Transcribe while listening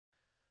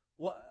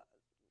Well,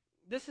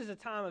 this is a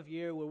time of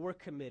year where we're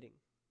committing.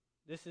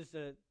 This is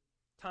a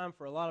time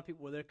for a lot of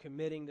people where they're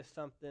committing to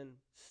something,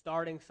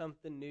 starting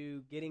something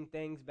new, getting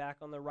things back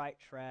on the right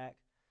track,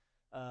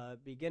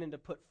 beginning to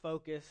put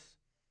focus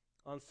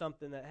on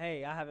something that,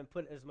 hey, I haven't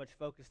put as much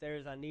focus there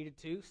as I needed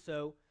to,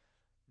 so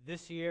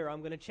this year I'm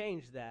going to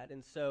change that.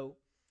 And so,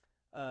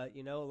 a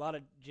lot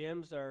of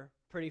gyms are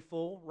pretty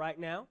full right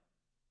now.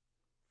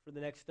 For the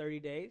next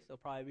 30 days, they'll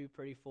probably be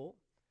pretty full.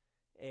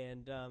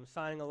 And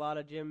signing a lot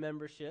of gym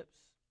memberships.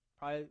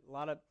 Probably a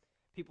lot of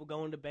people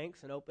going to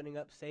banks and opening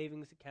up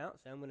savings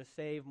accounts. I'm going to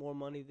save more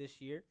money this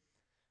year.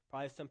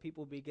 Probably some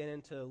people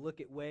beginning to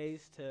look at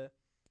ways to,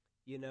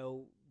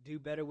 do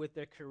better with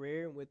their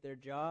career and with their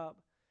job.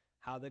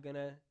 How they're going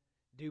to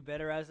do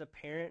better as a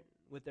parent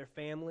with their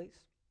families.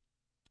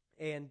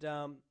 And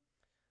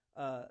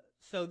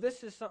so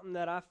this is something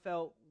that I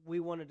felt we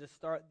wanted to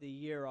start the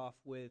year off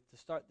with, to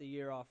start the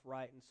year off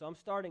right. And so I'm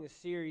starting a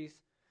series,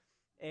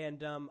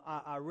 and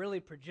I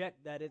really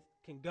project that it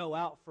can go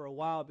out for a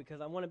while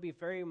because I want to be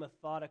very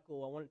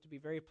methodical. I want it to be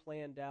very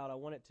planned out. I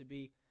want it to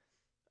be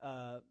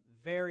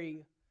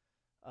very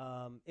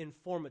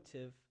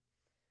informative.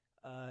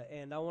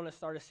 And I want to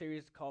start a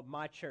series called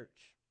My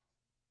Church.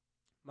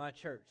 My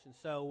Church. And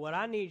so what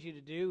I need you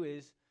to do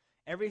is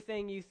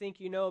everything you think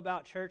you know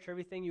about church,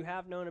 everything you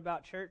have known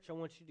about church, I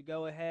want you to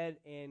go ahead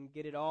and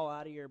get it all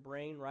out of your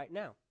brain right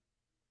now.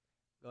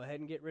 Go ahead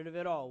and get rid of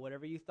it all.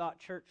 Whatever you thought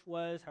church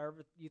was,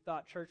 however you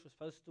thought church was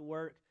supposed to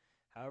work,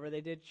 however they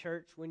did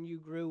church when you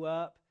grew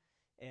up,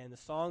 and the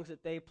songs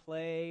that they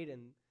played,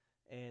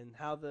 and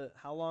how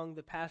long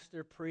the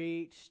pastor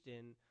preached,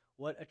 and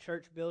what a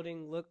church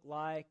building looked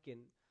like, and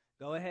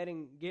go ahead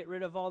and get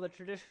rid of all the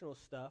traditional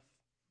stuff.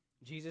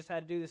 Jesus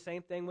had to do the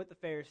same thing with the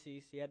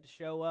Pharisees. He had to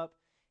show up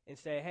and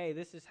say, hey,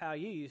 this is how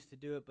you used to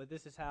do it, but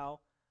this is how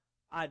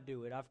I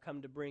do it. I've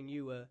come to bring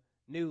you a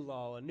new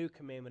law, a new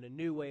commandment, a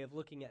new way of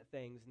looking at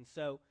things. And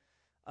so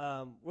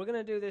we're going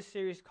to do this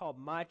series called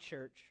My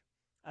Church.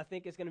 I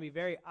think it's going to be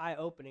very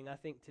eye-opening. I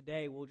think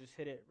today we'll just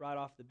hit it right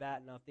off the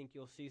bat, and I think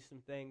you'll see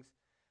some things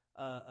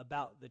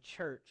about the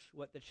church,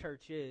 what the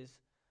church is.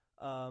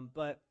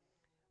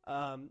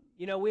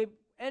 We've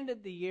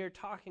ended the year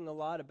talking a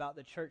lot about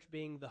the church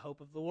being the hope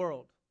of the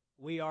world.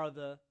 We are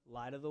the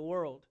light of the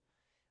world.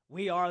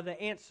 We are the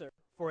answer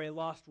for a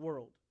lost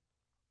world.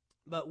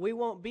 But we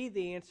won't be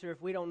the answer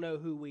if we don't know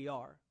who we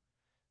are.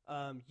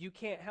 You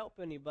can't help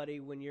anybody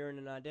when you're in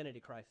an identity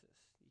crisis.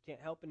 You can't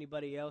help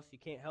anybody else. You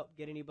can't help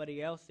get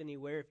anybody else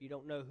anywhere if you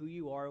don't know who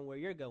you are and where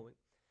you're going.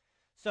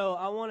 So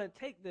I want to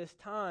take this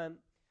time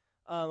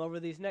over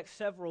these next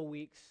several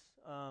weeks.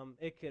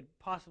 It could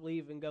possibly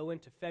even go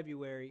into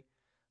February,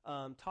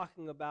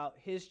 talking about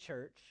his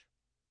church,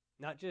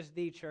 not just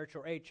the church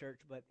or a church,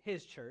 but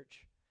his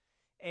church.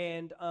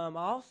 And I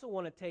also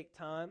want to take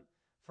time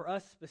for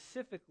us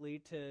specifically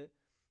to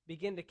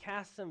begin to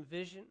cast some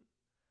vision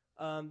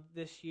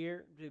this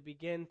year, to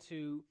begin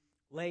to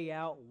lay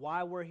out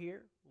why we're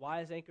here.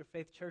 Why is Anchor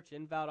Faith Church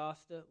in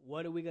Valdosta?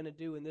 What are we going to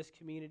do in this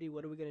community?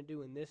 What are we going to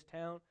do in this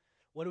town?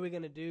 What are we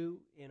going to do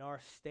in our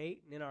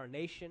state and in our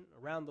nation,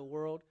 around the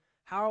world?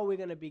 How are we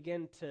going to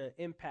begin to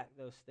impact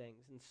those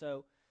things? And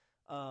so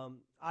I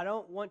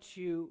want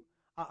to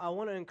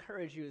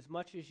encourage you as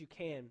much as you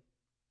can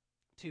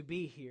to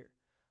be here.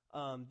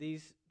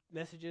 These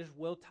messages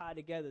will tie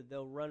together.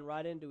 They'll run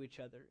right into each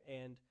other.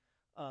 And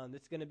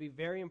it's going to be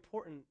very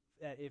important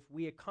that if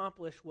we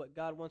accomplish what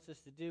God wants us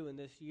to do in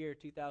this year,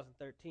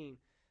 2013,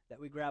 that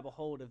we grab a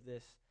hold of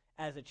this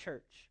as a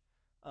church.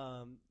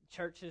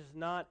 Church is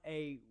not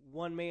a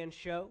one-man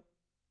show.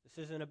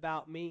 This isn't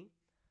about me.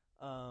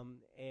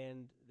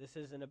 And this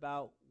isn't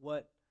about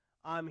what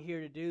I'm here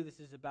to do. This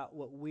is about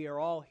what we are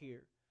all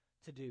here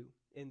to do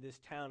in this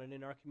town and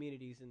in our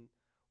communities and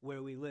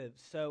where we live.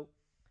 So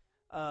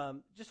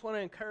just want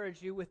to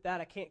encourage you with that.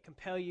 I can't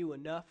compel you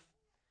enough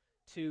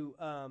to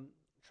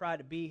try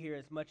to be here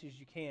as much as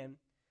you can.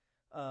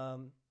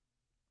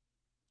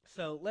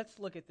 So let's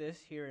look at this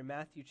here in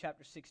Matthew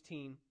chapter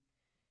 16.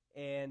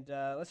 And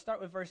let's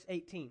start with verse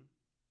 18.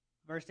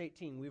 Verse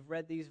 18. We've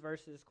read these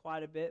verses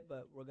quite a bit,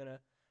 but we're going to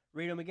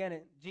read them again.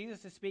 And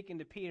Jesus is speaking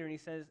to Peter, and he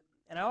says,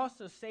 "And I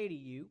also say to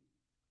you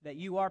that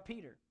you are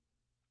Peter,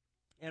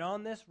 and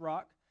on this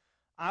rock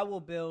I will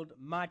build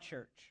my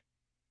church,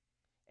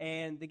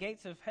 and the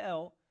gates of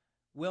hell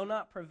will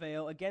not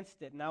prevail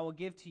against it. And I will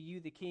give to you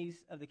the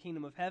keys of the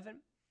kingdom of heaven.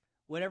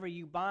 Whatever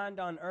you bind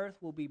on earth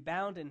will be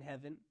bound in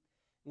heaven.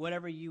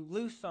 Whatever you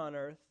loose on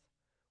earth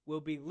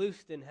will be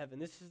loosed in heaven."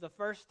 This is the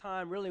first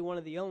time, really one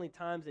of the only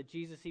times that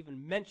Jesus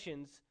even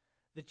mentions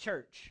the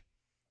church.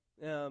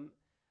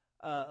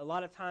 A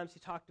lot of times he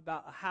talked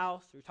about a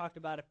house, or he talked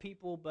about a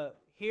people,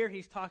 but here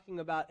he's talking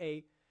about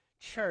a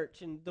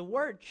church. And the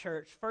word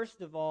church,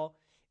 first of all,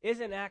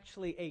 isn't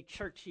actually a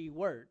churchy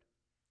word.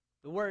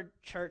 The word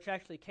church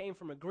actually came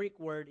from a Greek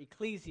word,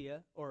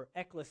 ecclesia, or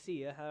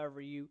ecclesia,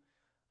 however you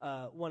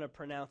want to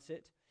pronounce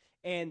it.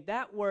 And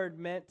that word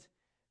meant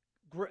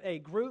a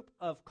group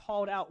of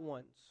called out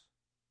ones,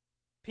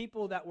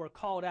 people that were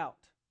called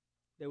out.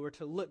 They were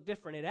to look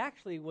different. It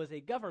actually was a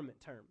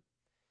government term.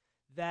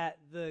 that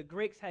the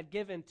Greeks had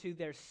given to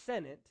their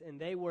Senate, and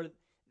they were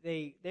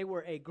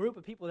a group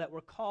of people that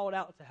were called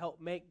out to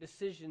help make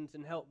decisions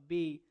and help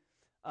be,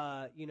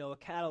 a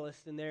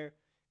catalyst in their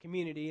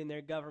community, in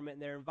their government, in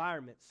their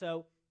environment.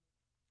 So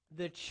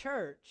the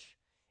church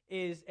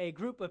is a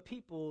group of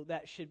people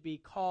that should be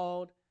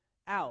called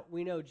out.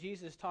 We know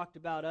Jesus talked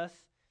about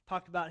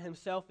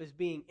himself as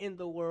being in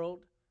the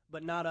world,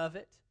 but not of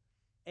it.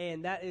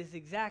 And that is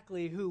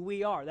exactly who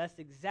we are. That's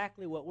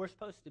exactly what we're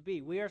supposed to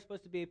be. We are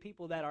supposed to be a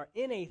people that are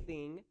in a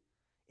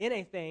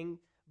thing,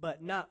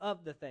 but not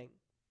of the thing.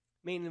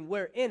 Meaning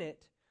we're in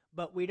it,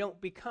 but we don't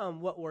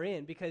become what we're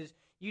in, because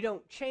you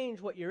don't change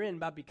what you're in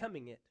by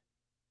becoming it.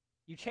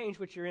 You change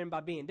what you're in by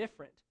being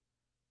different.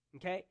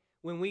 Okay?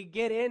 When we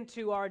get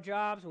into our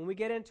jobs, when we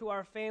get into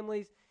our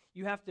families,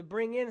 you have to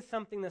bring in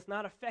something that's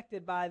not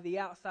affected by the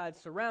outside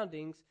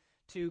surroundings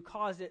to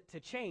cause it to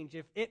change.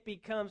 If it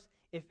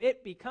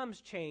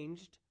becomes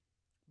changed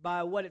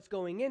by what it's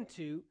going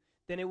into,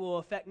 then it will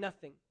affect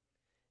nothing.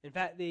 In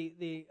fact,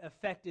 the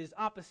effect is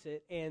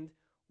opposite, and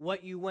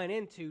what you went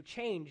into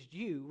changed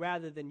you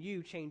rather than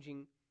you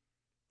changing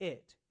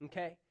it.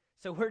 Okay?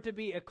 So we're to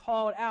be a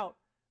called out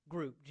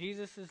group.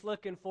 Jesus is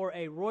looking for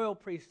a royal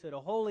priesthood, a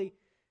holy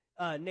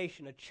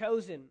nation, a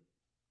chosen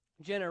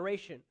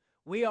generation.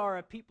 We are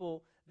a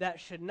people that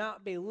should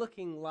not be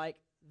looking like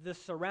the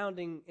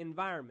surrounding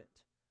environment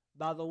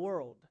by the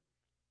world.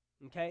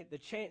 Okay?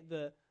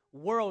 The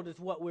world is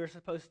what we're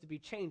supposed to be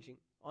changing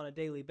on a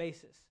daily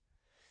basis.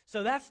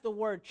 So that's the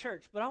word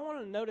church. But I want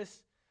to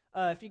notice,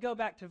 if you go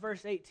back to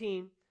verse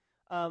 18,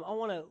 I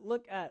want to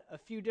look at a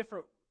few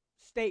different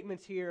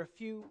statements here, a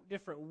few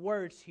different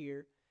words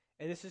here.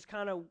 And this is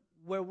kind of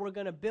where we're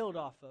going to build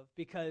off of,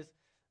 because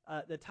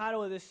the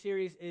title of this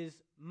series is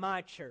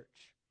My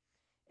Church.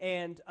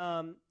 And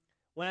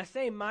when I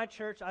say my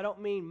church, I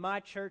don't mean my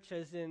church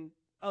as in,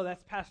 oh,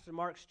 that's Pastor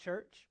Mark's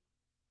church.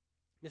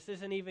 This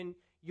isn't even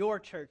your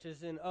church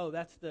as in, oh,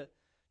 that's the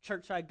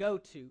church I go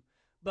to.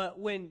 But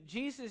when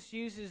Jesus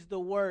uses the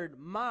word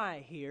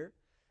my here,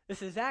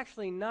 this is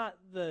actually not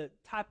the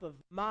type of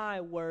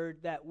my word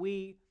that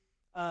we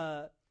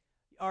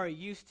are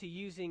used to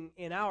using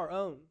in our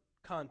own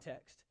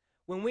context.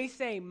 When we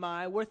say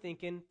my, we're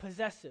thinking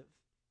possessive.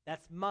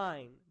 That's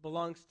mine,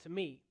 belongs to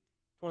me.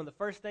 One of the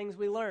first things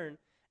we learn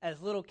as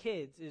little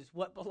kids is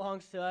what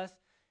belongs to us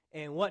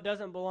and what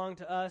doesn't belong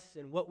to us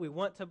and what we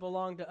want to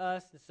belong to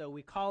us. And so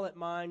we call it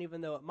mine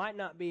even though it might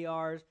not be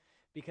ours,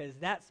 because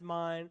that's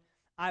mine.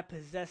 I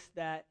possess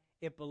that.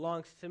 It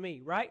belongs to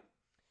me, right?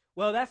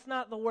 Well, that's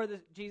not the word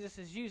that Jesus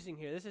is using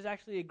here. This is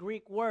actually a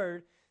Greek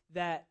word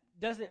that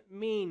doesn't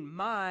mean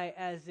my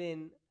as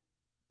in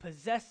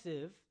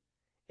possessive.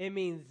 It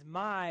means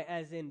my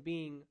as in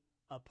being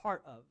a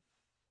part of,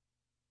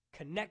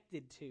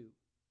 connected to.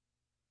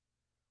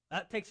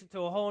 That takes it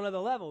to a whole other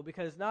level,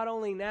 because not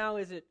only now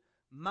is it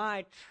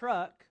my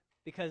truck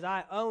because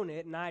I own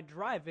it and I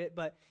drive it,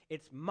 but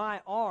it's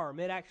my arm.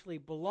 It actually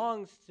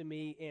belongs to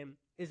me and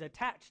is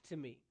attached to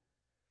me.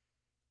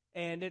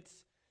 And it's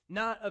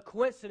not a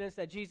coincidence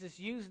that Jesus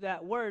used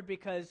that word,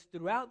 because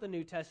throughout the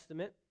New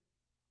Testament,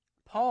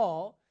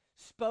 Paul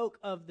spoke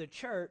of the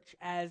church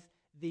as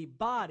the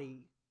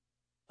body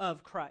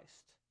of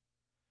Christ.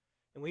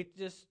 And we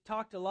just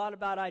talked a lot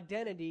about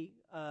identity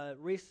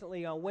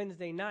recently on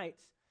Wednesday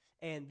nights,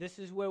 and this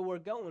is where we're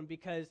going,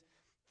 because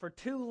for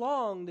too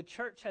long the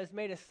church has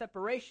made a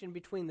separation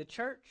between the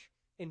church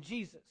and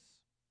Jesus.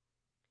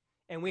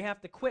 And we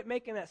have to quit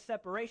making that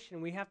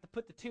separation. We have to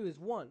put the two as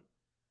one.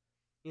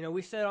 You know,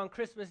 we said on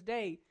Christmas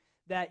Day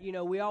that,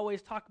 we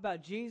always talk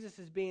about Jesus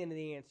as being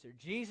the answer.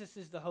 Jesus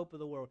is the hope of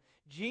the world.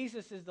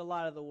 Jesus is the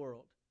light of the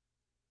world.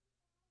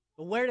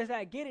 But where does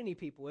that get any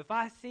people? If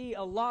I see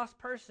a lost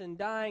person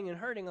dying and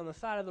hurting on the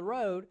side of the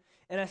road,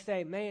 and I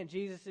say, man,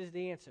 Jesus is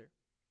the answer.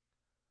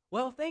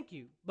 Well, thank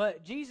you.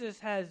 But Jesus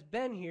has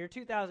been here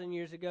 2,000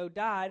 years ago,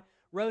 died,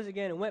 rose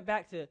again, and went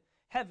back to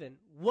heaven.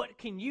 What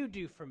can you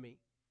do for me?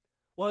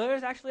 Well,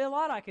 there's actually a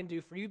lot I can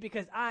do for you,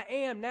 because I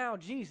am now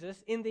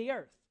Jesus in the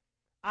earth.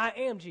 I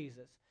am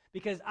Jesus,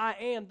 because I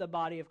am the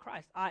body of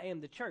Christ. I am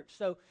the church.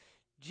 So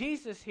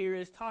Jesus here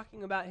is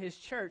talking about his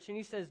church, and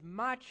he says,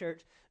 my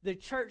church, the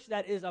church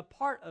that is a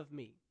part of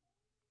me.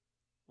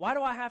 Why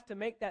do I have to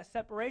make that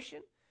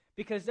separation?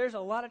 Because there's a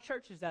lot of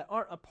churches that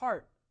aren't a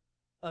part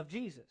of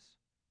Jesus.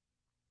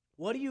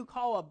 What do you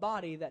call a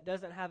body that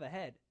doesn't have a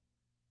head?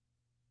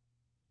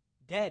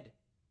 Dead.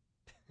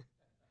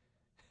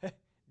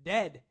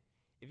 Dead.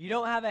 If you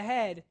don't have a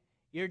head,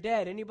 you're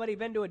dead. Anybody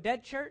been to a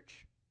dead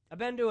church? I've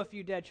been to a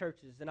few dead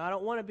churches, and I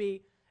don't want to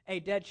be a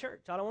dead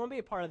church. I don't want to be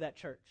a part of that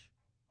church.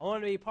 I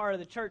want to be part of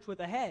the church with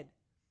a head.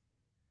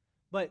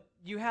 But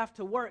you have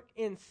to work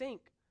in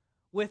sync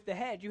with the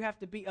head. You have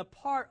to be a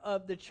part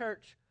of the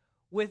church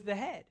with the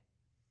head.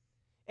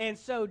 And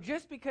so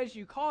just because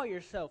you call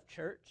yourself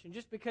church, and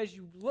just because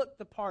you look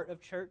the part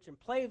of church and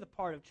play the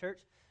part of church,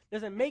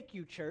 doesn't make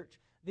you church.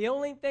 The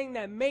only thing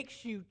that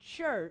makes you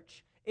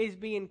church is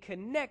being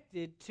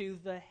connected to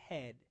the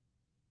head.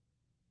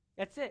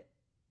 That's it.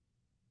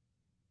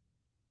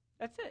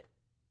 That's it.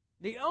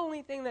 The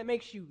only thing that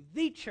makes you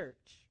the church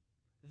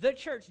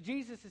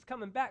Jesus is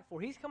coming back for.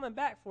 He's coming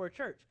back for a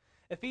church.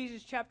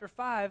 Ephesians chapter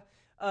 5,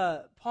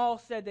 Paul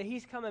said that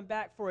he's coming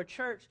back for a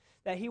church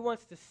that he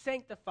wants to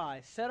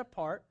sanctify, set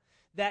apart,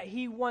 that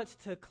he wants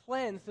to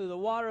cleanse through the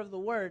water of the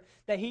word,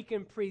 that he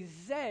can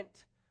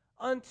present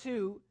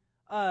unto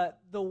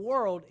the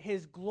world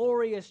his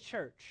glorious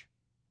church.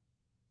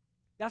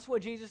 That's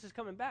what Jesus is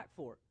coming back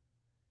for.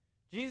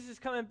 Jesus is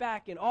coming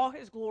back in all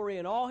his glory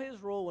and all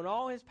his rule and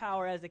all his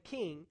power as a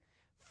king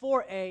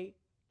for a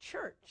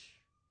church.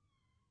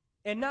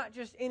 And not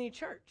just any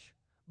church,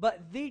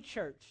 but the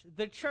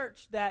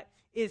church that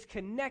is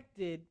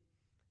connected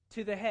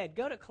to the head.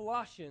 Go to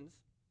Colossians.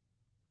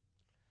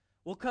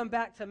 We'll come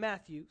back to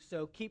Matthew,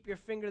 so keep your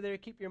finger there,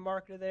 keep your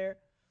marker there,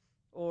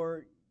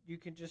 or you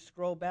can just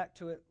scroll back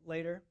to it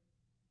later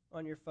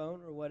on your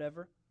phone or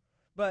whatever.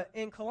 But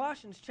in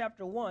Colossians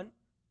chapter 1,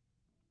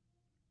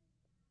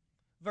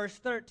 verse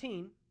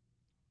 13,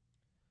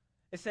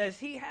 it says,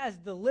 He has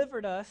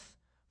delivered us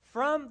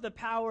from the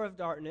power of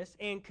darkness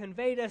and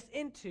conveyed us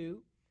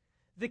into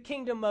the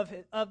kingdom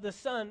of the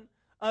Son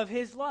of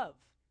His love.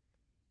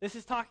 This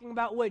is talking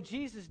about what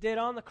Jesus did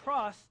on the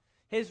cross,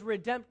 His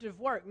redemptive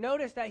work.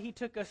 Notice that He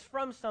took us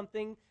from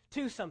something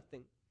to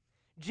something.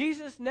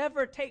 Jesus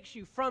never takes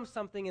you from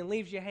something and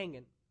leaves you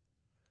hanging.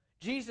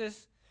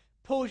 Jesus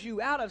pulls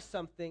you out of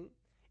something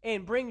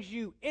and brings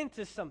you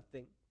into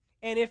something.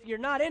 And if you're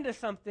not into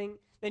something,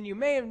 then you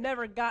may have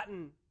never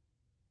gotten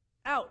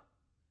out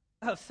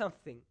of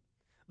something.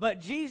 But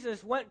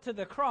Jesus went to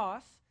the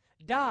cross,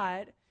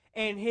 died,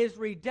 and his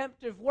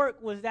redemptive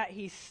work was that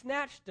he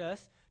snatched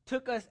us,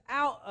 took us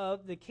out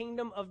of the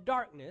kingdom of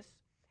darkness,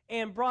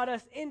 and brought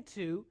us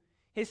into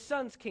his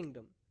Son's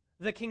kingdom,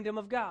 the kingdom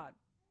of God.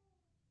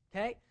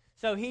 Okay?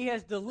 So he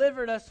has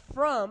delivered us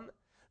from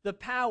the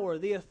power,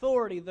 the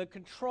authority, the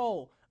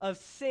control of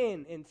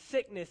sin and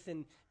sickness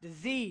and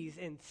disease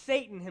and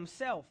Satan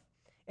himself,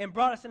 and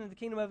brought us into the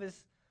kingdom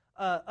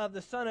of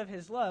the Son of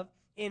his love,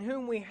 in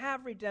whom we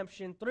have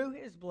redemption through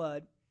his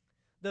blood,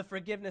 the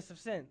forgiveness of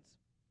sins.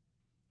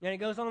 And he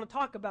goes on to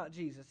talk about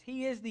Jesus.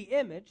 He is the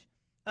image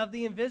of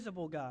the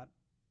invisible God,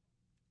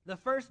 the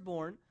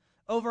firstborn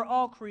over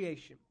all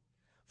creation.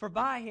 For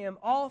by him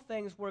all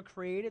things were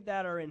created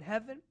that are in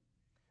heaven,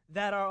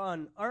 that are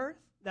on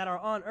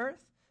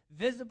earth,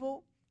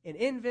 visible and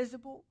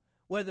invisible,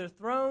 whether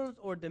thrones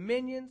or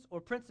dominions or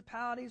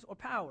principalities or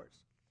powers.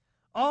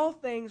 All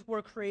things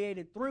were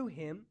created through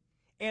him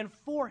and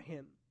for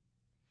him.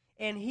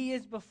 And he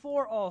is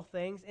before all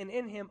things, and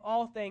in him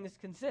all things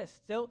consist.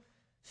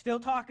 Still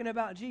talking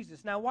about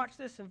Jesus. Now watch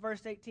this in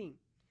verse 18.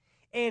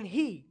 And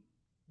he,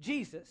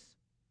 Jesus,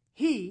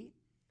 he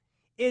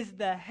is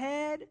the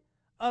head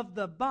of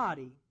the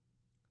body,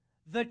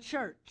 the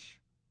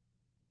church,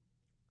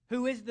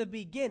 who is the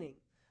beginning,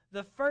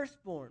 the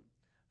firstborn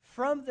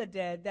from the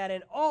dead, that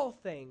in all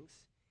things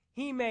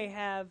he may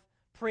have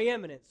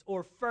preeminence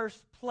or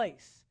first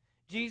place.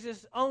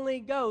 Jesus only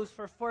goes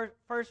for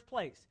first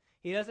place.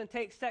 He doesn't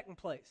take second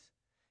place.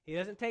 He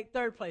doesn't take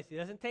third place. He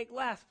doesn't take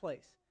last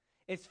place.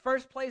 It's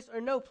first place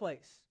or no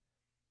place.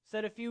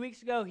 Said a few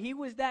weeks ago, he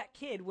was that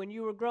kid when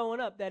you were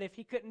growing up that if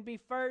he couldn't be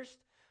first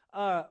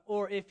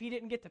or if he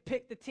didn't get to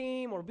pick the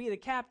team or be the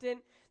captain,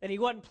 then he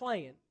wasn't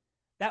playing.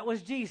 That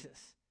was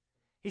Jesus.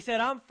 He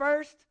said, I'm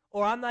first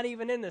or I'm not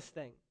even in this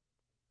thing.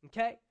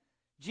 Okay?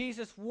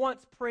 Jesus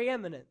wants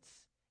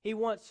preeminence. He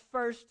wants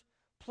first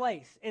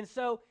place. And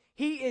so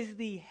he is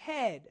the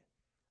head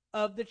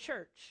of the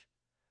church,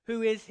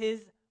 who is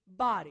his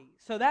body.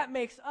 So that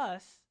makes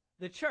us,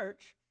 the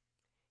church,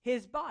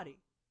 his body.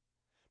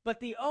 But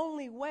the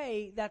only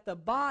way that the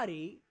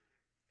body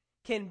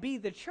can be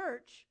the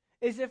church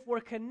is if we're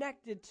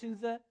connected to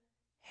the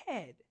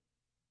head.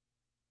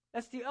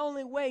 That's the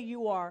only way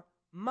you are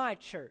my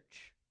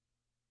church,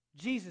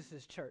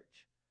 Jesus'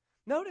 church.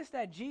 Notice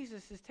that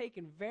Jesus has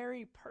taken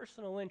very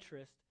personal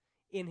interest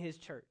in his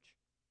church.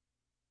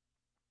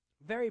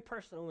 Very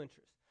personal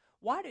interest.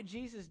 Why did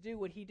Jesus do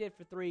what he did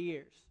for 3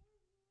 years?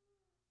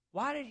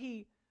 Why did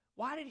he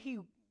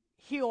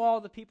heal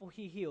all the people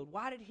he healed?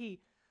 Why did he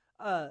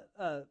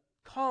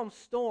calm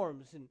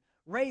storms and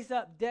raise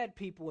up dead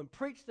people and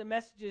preach the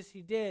messages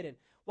he did? And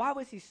why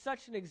was he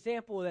such an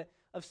example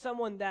of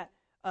someone that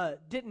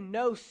didn't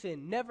know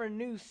sin, never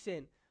knew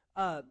sin,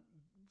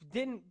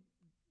 didn't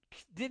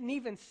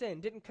even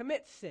sin, didn't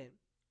commit sin?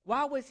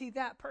 Why was he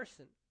that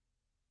person?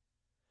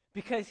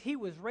 Because he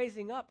was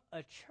raising up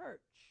a church.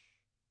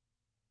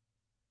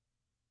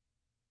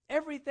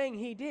 Everything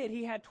he did,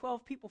 he had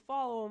 12 people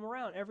follow him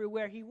around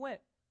everywhere he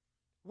went.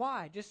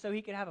 Why? Just so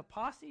he could have a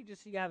posse?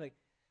 Just so he could have was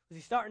he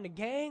starting a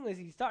gang? Was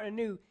he starting a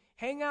new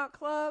hangout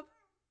club?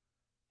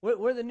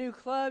 We're the new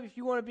club. If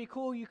you want to be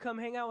cool, you come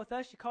hang out with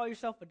us. You call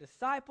yourself a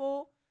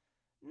disciple.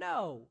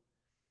 No.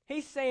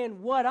 He's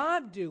saying what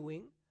I'm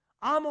doing,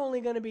 I'm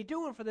only going to be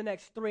doing for the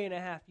next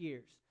 3.5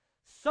 years.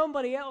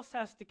 Somebody else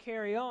has to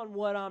carry on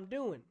what I'm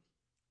doing.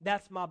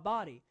 That's my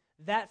body.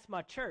 That's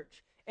my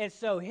church. And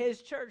so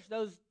his church,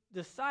 those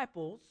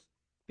disciples,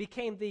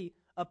 became the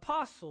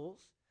apostles,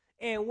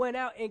 and went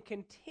out and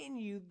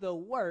continued the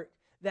work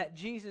that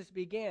Jesus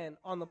began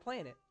on the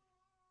planet.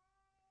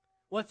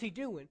 What's he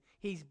doing?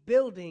 He's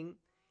building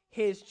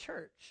his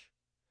church.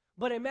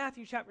 But in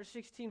Matthew chapter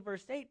 16,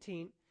 verse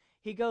 18,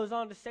 he goes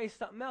on to say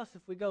something else.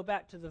 If we go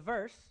back to the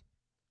verse,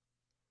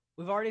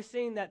 we've already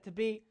seen that to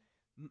be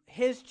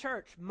his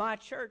church, my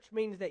church,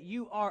 means that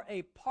you are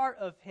a part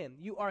of him.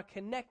 You are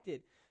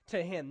connected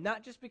to him,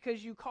 not just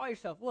because you call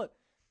yourself. Look,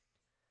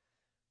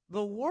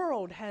 the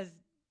world has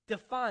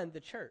defined the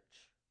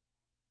church.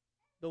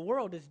 The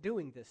world is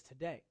doing this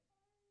today.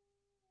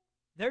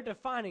 They're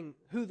defining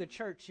who the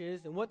church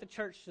is and what the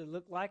church should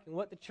look like and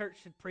what the church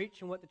should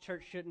preach and what the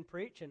church shouldn't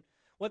preach and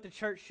what the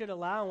church should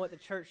allow and what the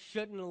church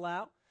shouldn't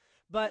allow.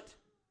 But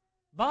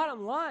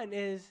bottom line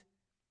is,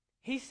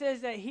 he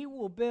says that he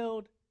will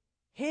build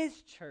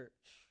his church.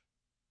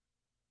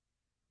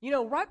 You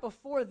know, right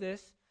before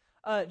this,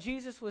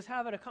 Jesus was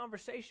having a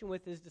conversation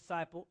with his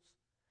disciples,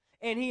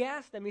 and he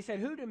asked them, he said,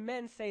 who do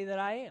men say that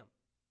I am?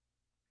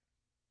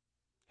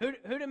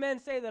 Who do men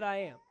say that I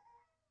am?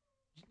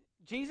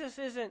 Jesus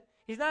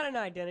he's not in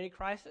an identity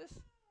crisis.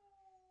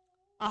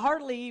 I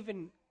hardly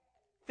even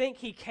think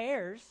he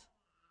cares.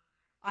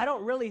 I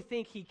don't really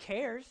think he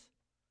cares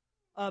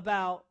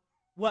about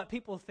what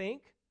people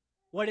think,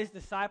 what his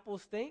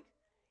disciples think.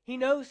 He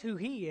knows who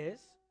he is.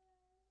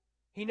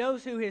 He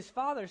knows who his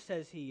Father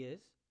says he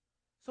is.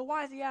 So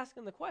why is he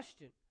asking the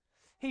question?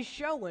 He's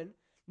showing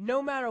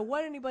no matter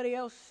what anybody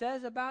else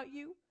says about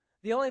you,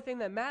 the only thing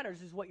that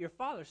matters is what your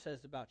Father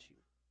says about you.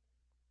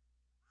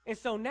 And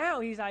so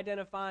now he's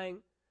identifying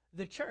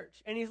the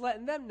church, and he's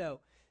letting them know,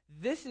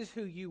 this is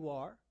who you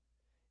are.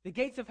 The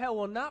gates of hell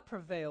will not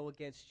prevail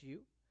against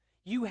you.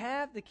 You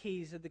have the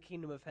keys of the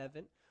kingdom of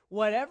heaven.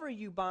 Whatever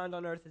you bind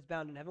on earth is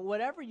bound in heaven.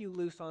 Whatever you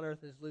loose on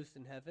earth is loosed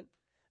in heaven.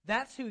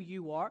 That's who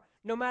you are,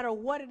 no matter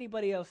what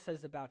anybody else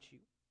says about you.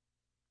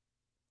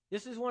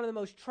 This is one of the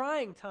most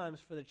trying times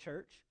for the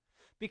church,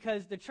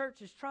 because the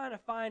church is trying to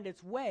find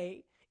its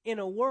way in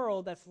a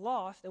world that's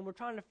lost, and we're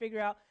trying to figure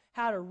out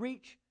how to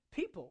reach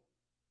people.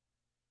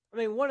 I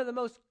mean, one of the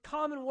most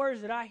common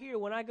words that I hear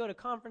when I go to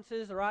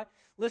conferences or I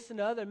listen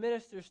to other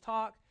ministers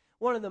talk,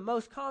 one of the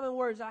most common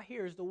words I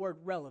hear is the word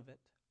relevant.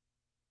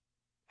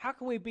 How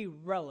can we be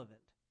relevant?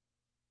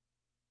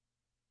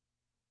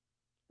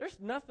 There's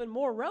nothing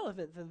more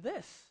relevant than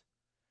this.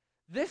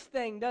 This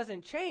thing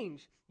doesn't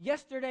change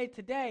yesterday,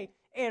 today,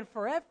 and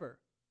forever.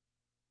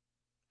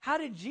 How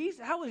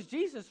was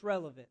Jesus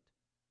relevant?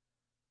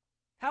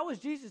 How was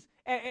Jesus?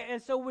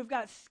 And so we've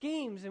got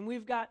schemes, and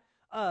we've got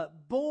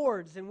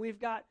boards, and we've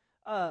got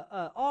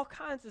all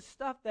kinds of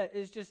stuff that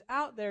is just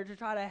out there to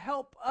try to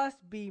help us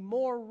be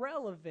more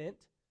relevant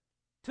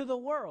to the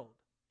world.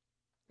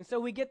 And so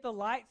we get the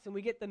lights, and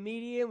we get the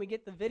media, and we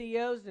get the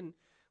videos, and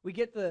we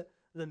get the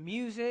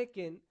music,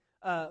 and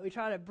we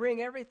try to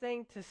bring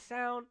everything to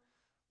sound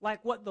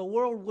like what the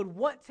world would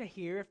want to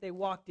hear if they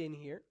walked in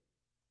here.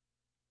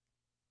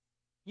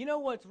 You know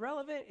what's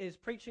relevant is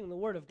preaching the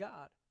Word of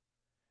God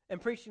and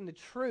preaching the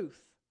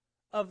truth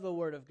of the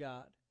Word of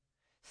God.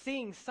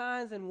 Seeing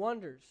signs and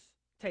wonders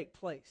take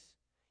place.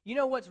 You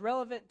know what's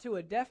relevant to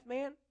a deaf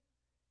man?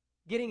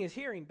 Getting his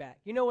hearing back.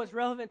 You know what's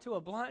relevant to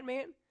a blind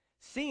man?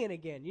 Seeing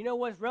again. You know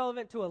what's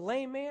relevant to a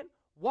lame man?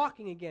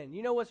 Walking again.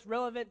 You know what's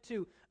relevant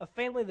to a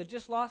family that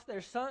just lost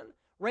their son?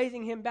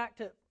 Raising him back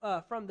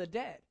from the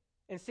dead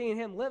and seeing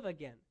him live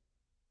again.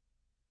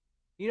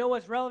 You know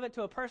what's relevant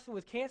to a person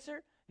with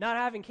cancer? Not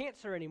having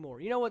cancer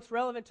anymore. You know what's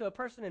relevant to a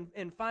person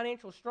in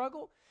financial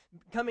struggle?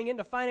 Coming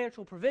into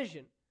financial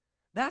provision.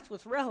 That's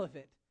what's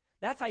relevant.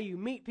 That's how you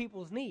meet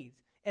people's needs.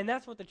 And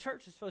that's what the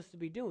church is supposed to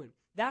be doing.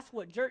 That's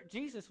what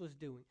Jesus was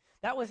doing.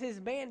 That was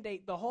his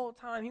mandate the whole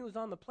time he was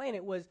on the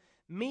planet, was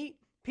meet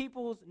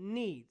people's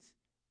needs.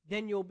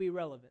 Then you'll be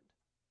relevant.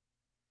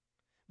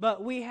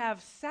 But we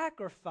have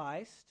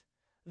sacrificed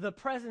the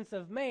presence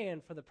of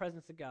man for the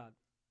presence of God.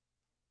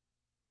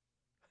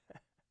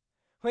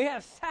 We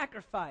have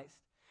sacrificed.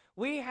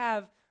 We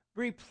have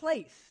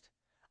replaced.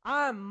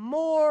 I'm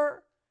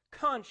more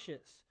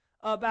conscious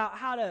about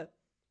how to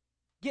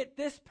get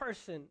this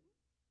person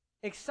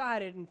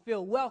excited and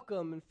feel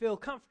welcome and feel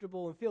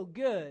comfortable and feel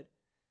good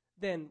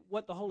than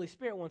what the Holy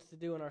Spirit wants to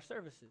do in our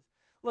services.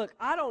 Look,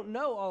 I don't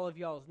know all of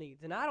y'all's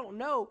needs, and I don't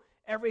know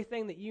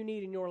everything that you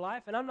need in your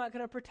life, and I'm not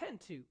going to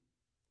pretend to,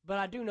 but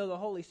I do know the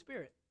Holy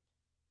Spirit.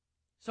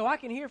 So I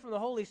can hear from the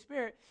Holy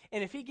Spirit,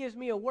 and if he gives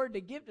me a word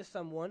to give to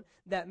someone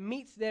that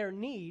meets their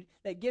need,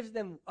 that gives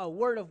them a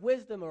word of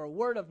wisdom or a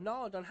word of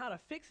knowledge on how to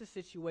fix a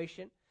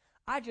situation,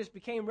 I just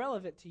became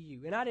relevant to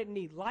you, and I didn't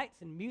need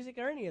lights and music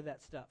or any of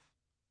that stuff.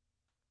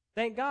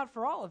 Thank God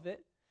for all of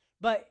it,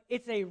 but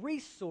it's a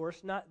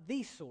resource, not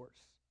the source.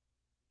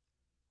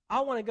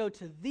 I want to go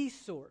to the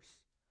source.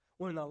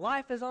 When the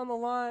life is on the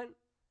line,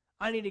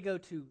 I need to go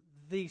to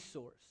the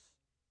source,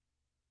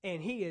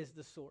 and he is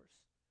the source.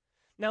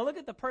 Now look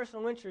at the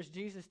personal interest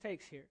Jesus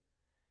takes here.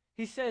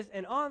 He says,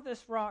 and on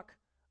this rock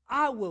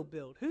I will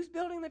build. Who's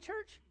building the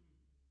church?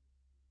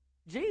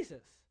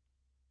 Jesus.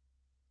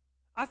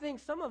 I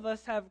think some of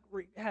us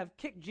have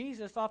kicked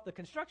Jesus off the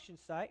construction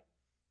site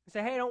and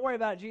say, hey, don't worry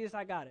about it, Jesus,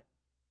 I got it.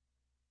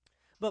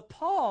 But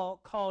Paul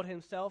called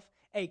himself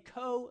a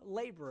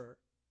co-laborer,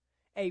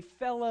 a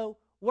fellow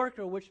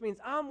worker, which means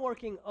I'm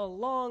working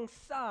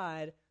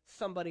alongside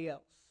somebody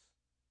else.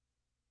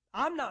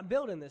 I'm not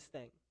building this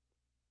thing.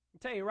 I'll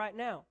tell you right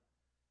now.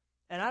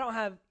 And I don't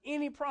have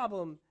any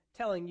problem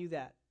telling you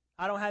that.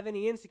 I don't have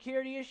any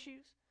insecurity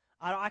issues.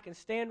 I can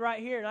stand right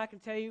here and I can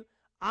tell you,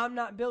 I'm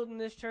not building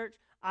this church.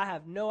 I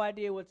have no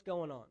idea what's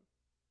going on.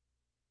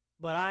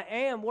 But I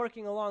am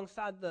working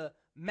alongside the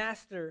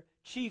master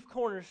chief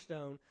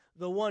cornerstone,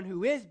 the one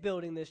who is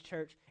building this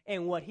church,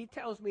 and what he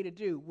tells me to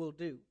do, we'll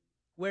do.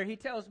 Where he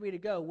tells me to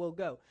go, we'll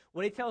go.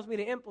 What he tells me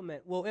to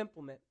implement, we'll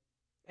implement.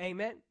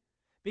 Amen?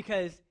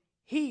 Because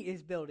he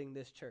is building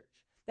this church.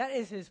 That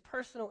is his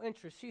personal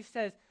interest. He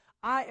says,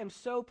 I am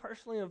so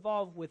personally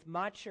involved with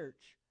my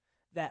church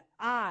that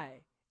I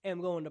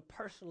am going to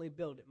personally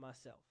build it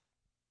myself.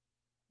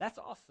 That's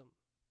awesome.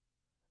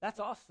 That's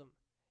awesome.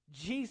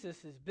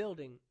 Jesus is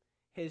building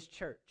his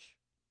church.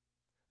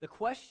 The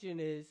question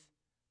is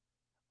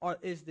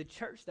the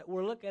church that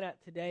we're looking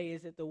at today,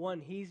 is it the one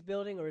he's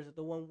building or is it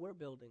the one we're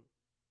building?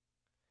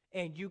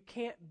 And you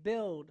can't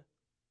build,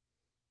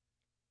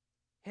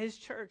 his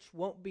church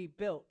won't be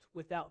built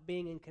without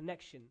being in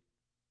connection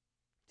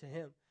to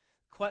him.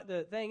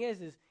 The thing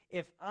is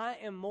if I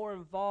am more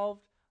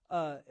involved,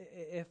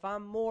 if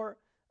I'm more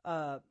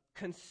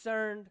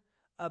concerned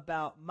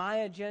about my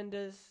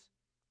agendas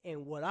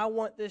and what I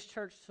want this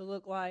church to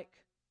look like,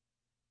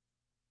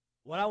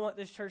 what I want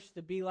this church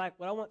to be like,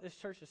 what I want this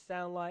church to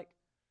sound like,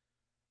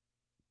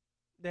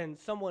 then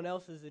someone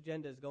else's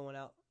agenda is going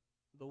out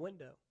the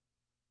window.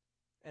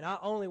 And I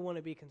only want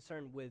to be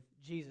concerned with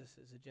Jesus'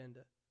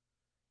 agenda.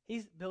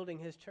 He's building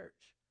his church.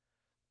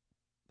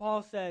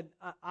 Paul said,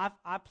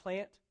 I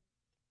plant.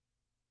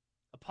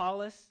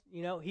 Apollos,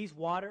 he's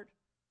watered.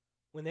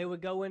 When they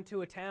would go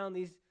into a town,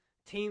 these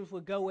teams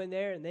would go in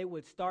there and they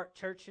would start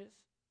churches.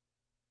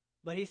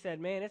 But he said,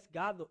 man, it's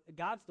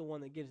God's the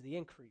one that gives the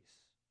increase.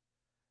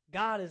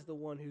 God is the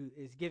one who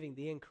is giving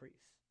the increase.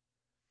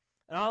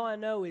 And all I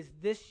know is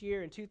this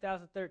year in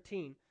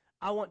 2013,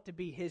 I want to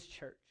be his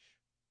church.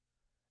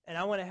 And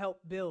I want to help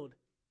build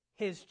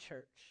his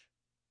church.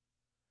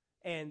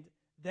 And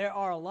there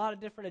are a lot of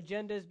different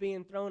agendas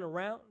being thrown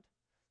around.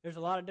 There's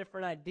a lot of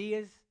different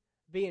ideas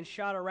being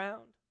shot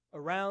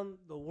around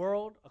the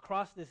world,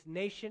 across this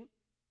nation.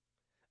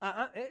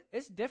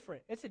 It's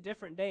different. It's a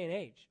different day and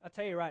age. I'll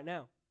tell you right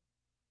now.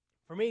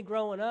 For me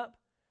growing up,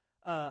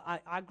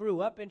 I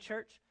grew up in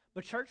church,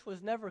 but church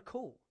was never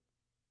cool.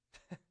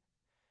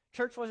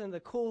 Church wasn't the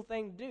cool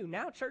thing to do.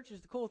 Now church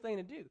is the cool thing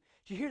to do.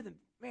 Did you hear the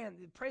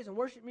praise and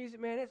worship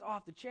music, man? It's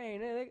off the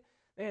chain.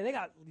 They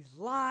got these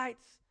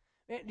lights.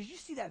 Man, did you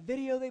see that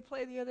video they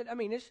played the other day? I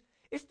mean,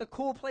 it's the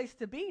cool place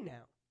to be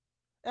now.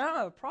 And I don't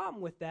have a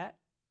problem with that.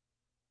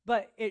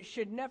 But it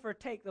should never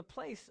take the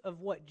place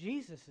of what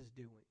Jesus is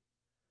doing.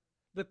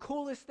 The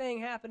coolest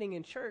thing happening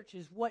in church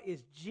is what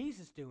is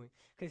Jesus doing?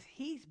 Because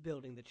he's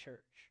building the church.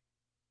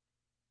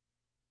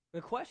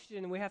 The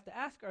question we have to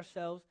ask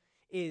ourselves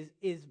is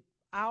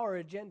our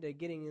agenda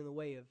getting in the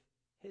way of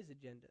his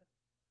agenda?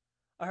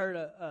 I heard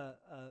a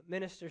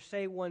minister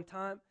say one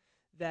time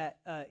that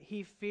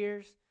he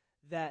fears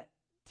that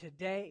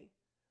today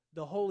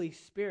the Holy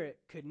Spirit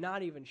could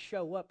not even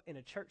show up in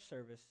a church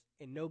service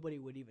and nobody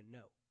would even know.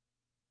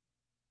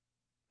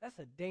 That's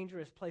a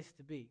dangerous place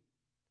to be.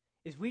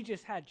 Is we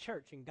just had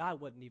church and God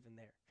wasn't even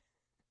there.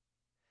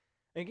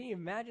 And can you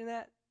imagine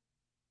that?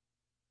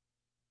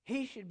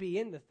 He should be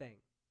in the thing.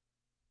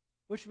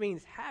 Which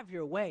means have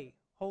your way,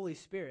 Holy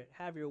Spirit,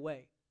 have your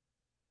way.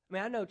 I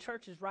mean, I know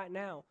churches right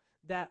now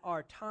that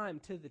are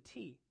timed to the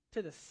T,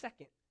 to the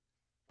second.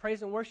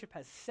 Praise and worship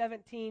has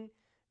 17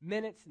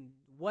 minutes and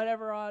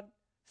whatever odd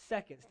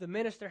seconds. The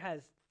minister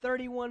has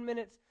 31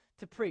 minutes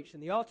to preach.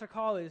 And the altar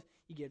call is,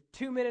 you get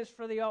 2 minutes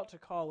for the altar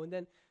call, and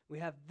then we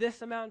have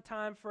this amount of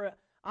time for it.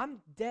 I'm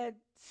dead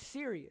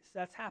serious.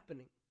 That's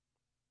happening.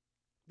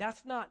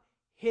 That's not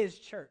his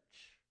church.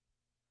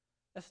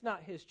 That's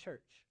not his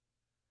church.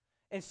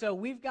 And so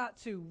we've got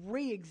to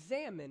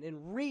re-examine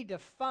and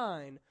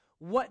redefine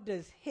what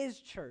does his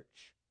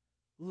church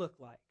look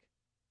like.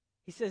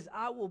 He says,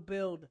 I will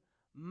build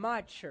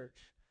my church.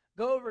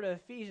 Go over to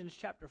Ephesians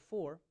chapter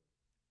 4.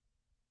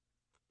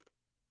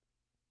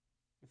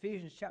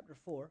 Ephesians chapter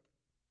 4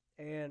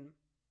 and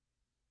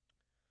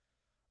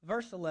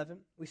verse 11.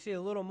 We see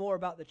a little more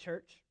about the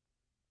church.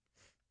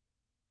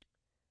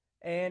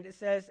 And it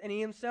says, and he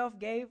himself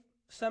gave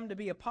some to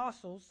be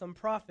apostles, some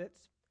prophets,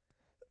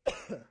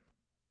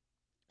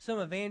 some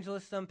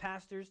evangelists, some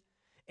pastors,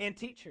 and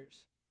teachers.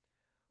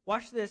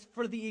 Watch this,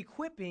 for the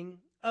equipping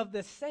of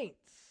the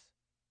saints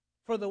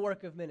for the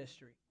work of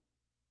ministry.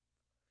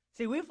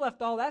 See, we've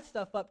left all that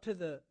stuff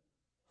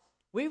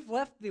we've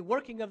left the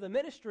working of the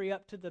ministry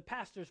up to the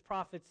pastors,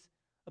 prophets,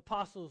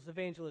 apostles,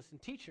 evangelists,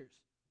 and teachers.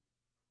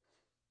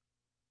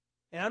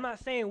 And I'm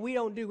not saying we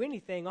don't do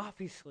anything,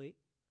 obviously,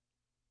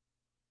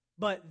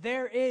 but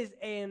there is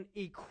an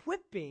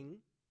equipping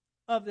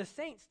of the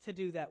saints to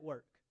do that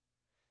work.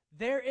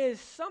 There is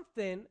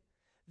something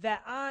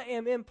that I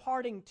am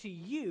imparting to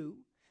you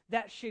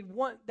that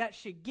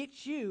should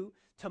get you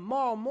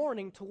tomorrow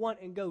morning to want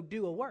and go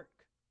do a work.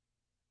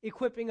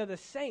 Equipping of the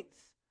saints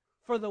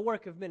for the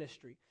work of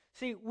ministry.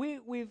 See,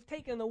 we've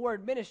taken the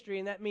word ministry,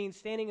 and that means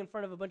standing in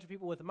front of a bunch of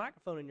people with a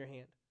microphone in your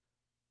hand,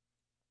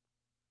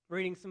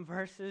 reading some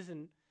verses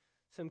and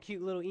some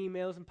cute little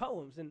emails and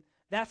poems, and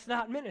that's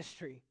not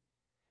ministry.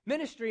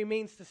 Ministry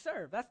means to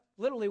serve. That's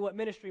literally what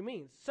ministry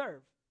means,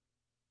 serve.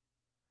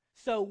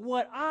 So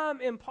what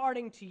I'm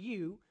imparting to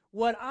you,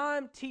 what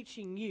I'm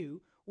teaching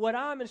you, what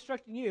I'm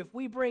instructing you, if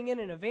we bring in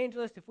an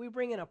evangelist, if we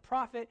bring in a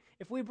prophet,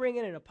 if we bring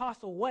in an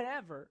apostle,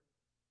 whatever,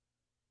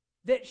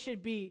 that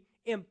should be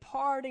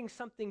imparting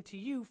something to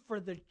you for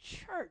the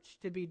church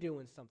to be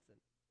doing something.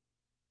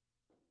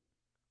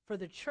 For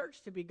the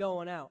church to be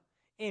going out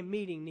and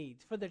meeting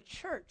needs. For the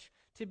church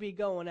to be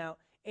going out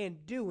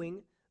and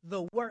doing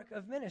the work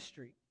of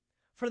ministry.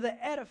 For the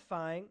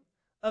edifying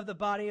of the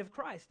body of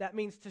Christ. That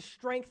means to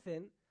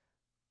strengthen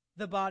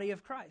the body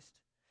of Christ.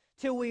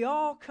 Till we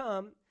all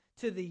come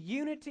to the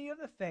unity of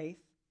the faith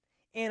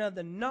and of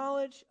the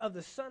knowledge of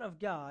the Son of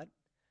God,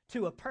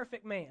 to a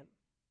perfect man.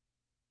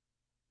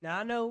 Now,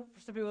 I know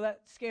for some people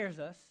that scares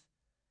us.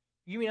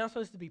 You mean I'm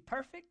supposed to be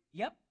perfect?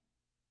 Yep.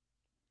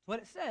 That's what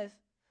it says.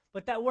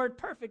 But that word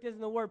perfect isn't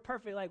the word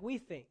perfect like we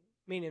think,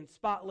 meaning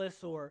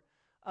spotless or,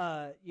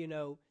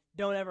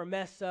 don't ever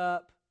mess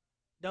up,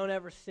 don't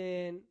ever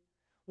sin.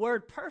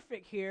 Word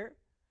perfect here,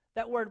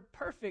 that word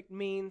perfect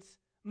means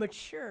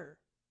mature,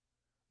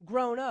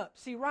 grown up.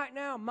 See, right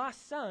now, my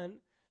son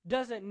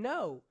doesn't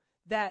know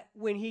that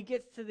when he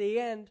gets to the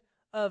end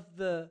of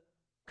the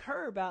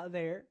curb out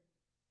there,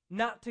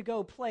 not to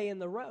go play in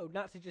the road,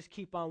 not to just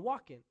keep on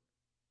walking.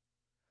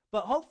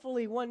 But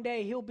hopefully one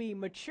day he'll be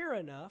mature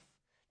enough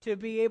to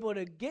be able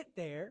to get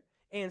there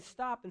and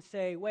stop and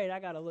say, wait, I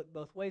got to look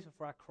both ways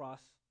before I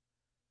cross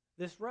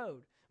this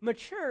road.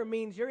 Mature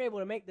means you're able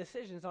to make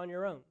decisions on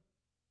your own.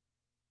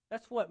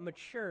 That's what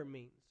mature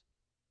means.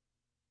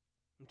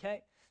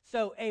 Okay?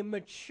 So a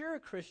mature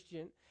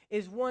Christian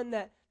is one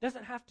that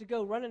doesn't have to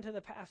go running to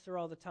the pastor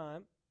all the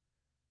time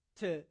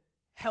to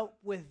help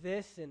with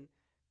this and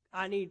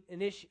I need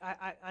an issue.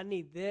 I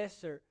need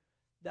this. Or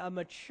a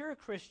mature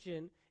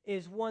Christian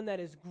is one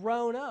that is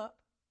grown up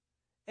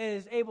and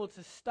is able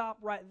to stop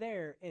right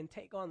there and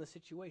take on the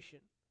situation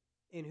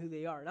in who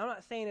they are. And I'm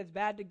not saying it's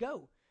bad to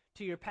go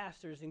to your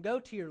pastors and go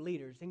to your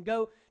leaders and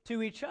go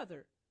to each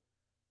other.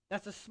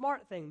 That's a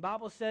smart thing. The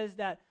Bible says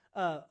that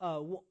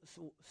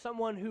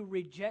someone who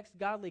rejects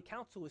godly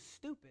counsel is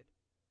stupid.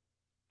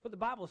 That's what the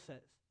Bible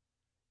says.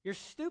 You're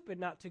stupid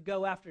not to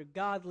go after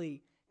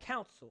godly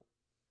counsel.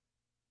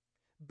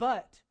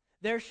 But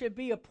there should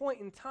be a point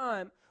in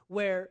time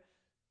where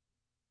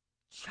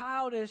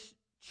childish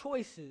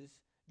choices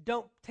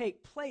don't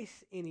take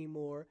place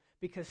anymore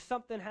because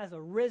something has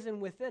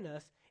arisen within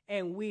us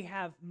and we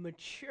have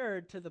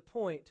matured to the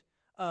point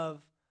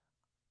of,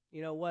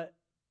 you know what,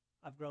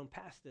 I've grown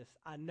past this.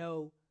 I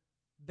know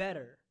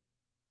better.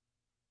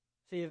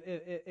 See,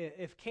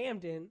 if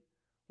Camden,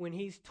 when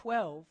he's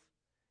 12,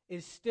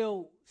 is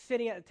still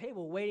sitting at the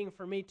table waiting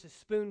for me to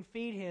spoon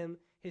feed him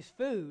his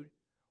food,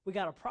 we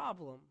got a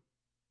problem.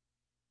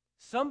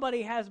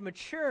 Somebody has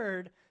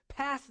matured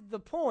past the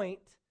point,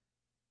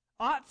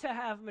 ought to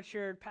have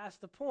matured past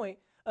the point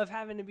of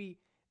having to be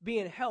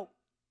being helped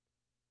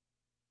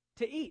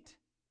to eat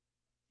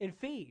and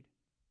feed.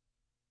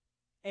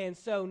 And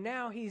so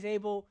now he's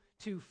able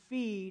to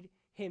feed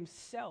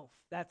himself.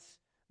 That's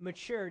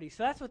maturity.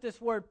 So that's what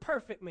this word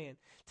perfect man,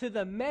 to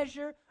the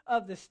measure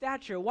of the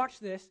stature, watch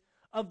this,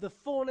 of the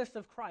fullness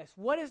of Christ.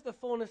 What is the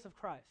fullness of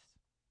Christ?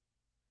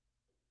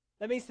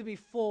 That means to be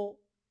full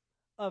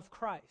of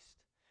Christ.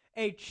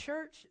 A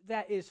church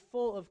that is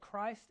full of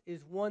Christ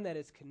is one that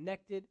is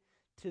connected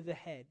to the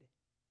head,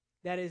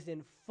 that is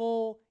in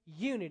full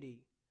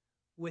unity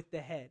with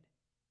the head.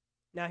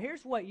 Now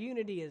here's what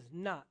unity is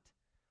not.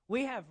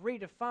 We have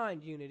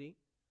redefined unity.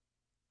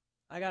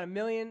 I got 1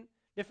 million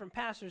different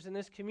pastors in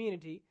this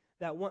community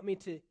that want me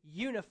to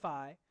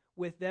unify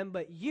with them,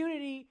 but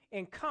unity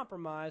and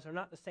compromise are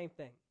not the same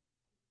thing.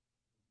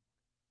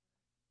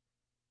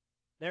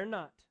 They're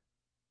not.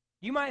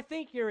 You might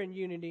think you're in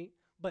unity,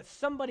 but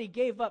somebody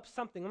gave up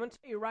something. I'm going to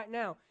tell you right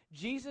now,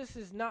 Jesus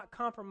is not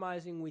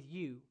compromising with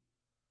you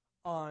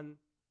on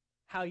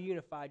how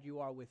unified you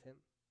are with him.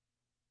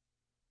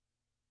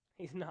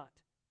 He's not.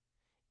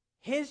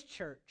 His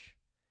church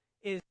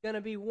is going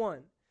to be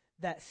one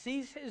that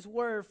sees his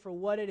word for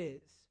what it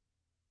is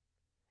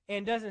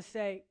and doesn't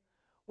say,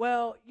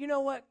 well, you know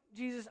what,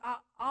 Jesus,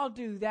 I'll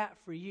do that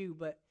for you,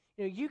 but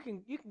you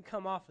can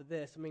come off of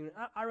this. I mean,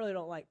 I really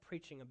don't like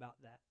preaching about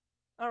that.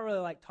 I don't really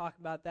like talking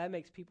about that. It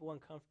makes people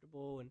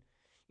uncomfortable, and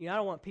I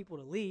don't want people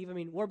to leave. I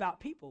mean, we're about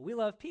people. We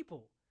love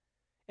people.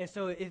 And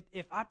so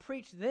if I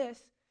preach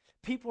this,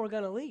 people are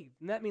going to leave,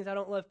 and that means I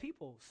don't love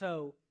people.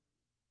 So,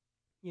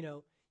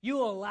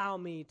 you'll allow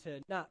me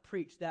to not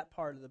preach that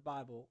part of the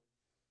Bible,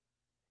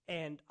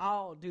 and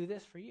I'll do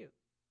this for you.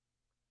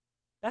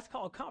 That's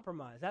called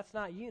compromise. That's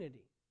not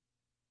unity.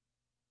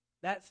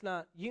 That's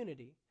not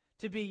unity.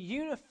 To be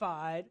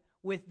unified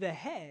with the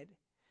head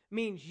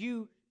means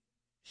you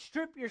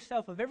strip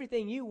yourself of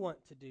everything you want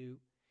to do,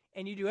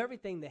 and you do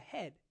everything the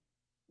head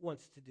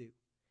wants to do.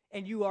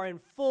 And you are in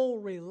full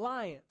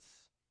reliance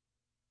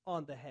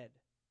on the head.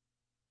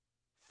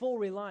 Full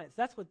reliance.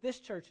 That's what this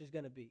church is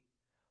going to be.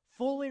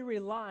 Fully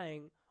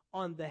relying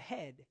on the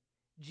head,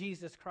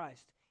 Jesus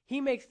Christ.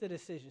 He makes the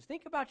decisions.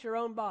 Think about your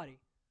own body.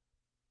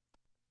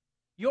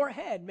 Your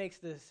head makes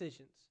the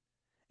decisions.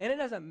 And it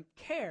doesn't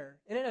care,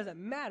 and it doesn't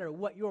matter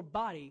what your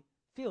body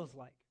feels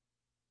like.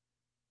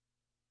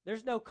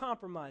 There's no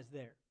compromise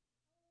there.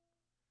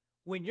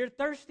 When you're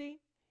thirsty,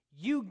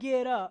 you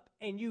get up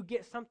and you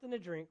get something to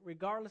drink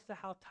regardless of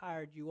how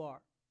tired you are,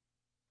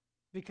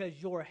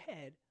 because your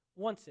head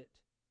wants it.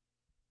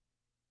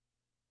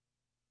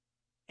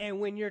 And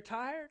when you're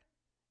tired,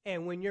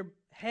 and when your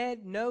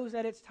head knows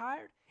that it's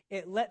tired,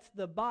 it lets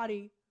the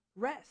body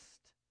rest.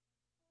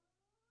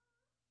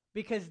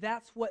 Because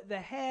that's what the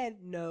head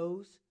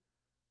knows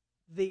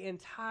the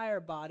entire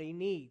body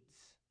needs.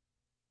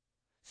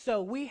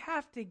 So we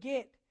have to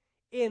get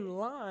in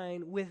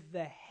line with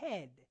the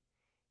head.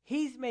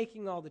 He's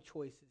making all the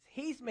choices.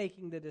 He's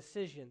making the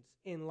decisions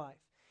in life.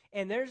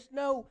 And there's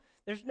no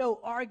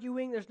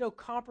arguing, there's no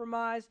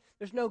compromise,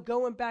 there's no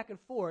going back and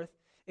forth.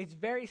 It's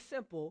very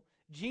simple.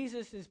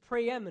 Jesus is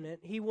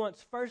preeminent. He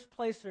wants first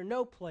place or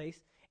no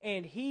place,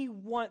 and he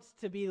wants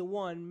to be the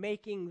one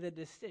making the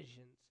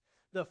decisions.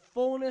 The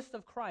fullness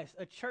of Christ,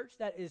 a church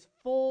that is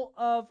full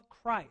of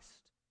Christ,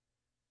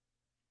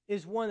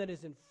 is one that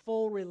is in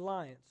full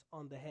reliance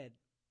on the head.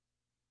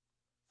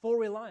 Full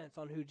reliance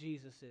on who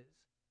Jesus is.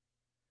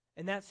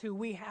 And that's who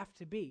we have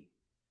to be.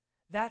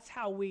 That's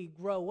how we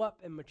grow up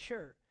and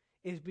mature,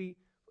 is we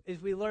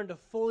learn to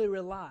fully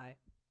rely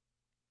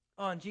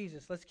on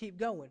Jesus. Let's keep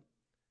going.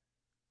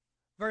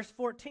 Verse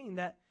 14,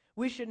 that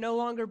we should no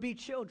longer be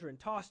children,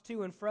 tossed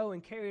to and fro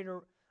and carried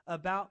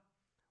about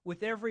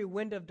with every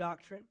wind of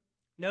doctrine.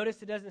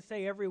 Notice it doesn't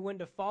say every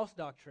wind of false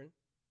doctrine.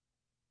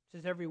 It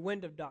says every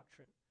wind of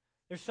doctrine.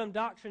 There's some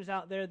doctrines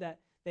out there that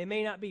they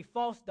may not be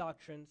false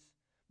doctrines,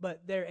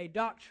 but they're a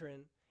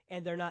doctrine,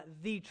 and they're not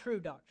the true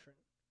doctrine.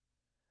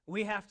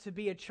 We have to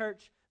be a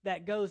church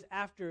that goes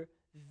after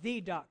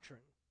the doctrine.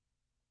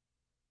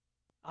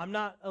 I'm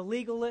not a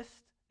legalist.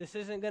 This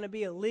isn't going to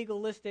be a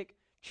legalistic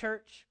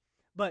church,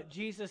 but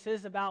Jesus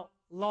is about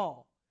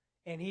law,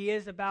 and he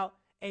is about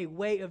a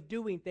way of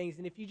doing things.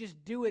 And if you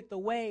just do it the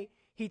way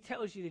he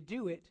tells you to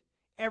do it,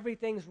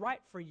 everything's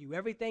right for you.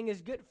 Everything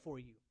is good for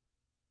you.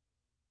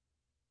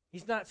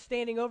 He's not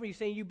standing over you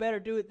saying, you better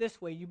do it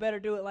this way. You better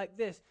do it like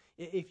this.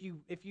 If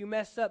you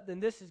mess up,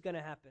 then this is going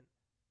to happen.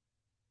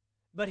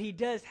 But he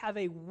does have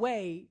a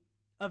way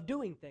of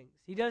doing things.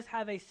 He does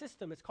have a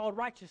system. It's called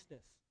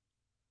righteousness.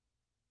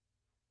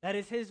 That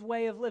is his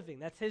way of living.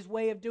 That's his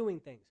way of doing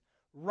things.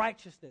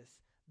 Righteousness,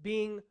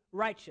 being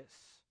righteous.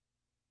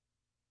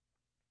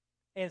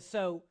 And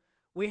so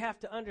we have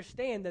to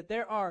understand that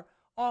there are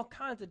all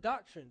kinds of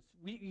doctrines.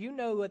 You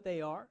know what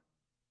they are.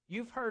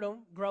 You've heard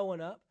them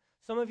growing up.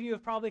 Some of you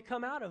have probably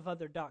come out of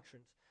other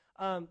doctrines.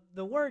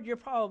 The word you're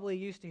probably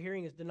used to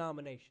hearing is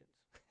denominations.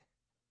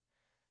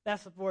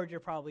 That's the word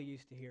you're probably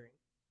used to hearing.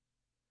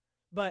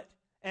 But,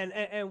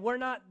 and we're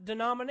not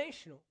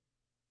denominational.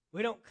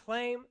 We don't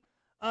claim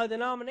a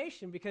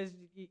denomination because,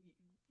 to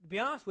be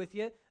honest with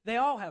you, they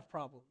all have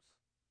problems.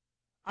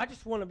 I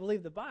just want to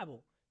believe the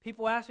Bible.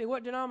 People ask me,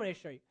 what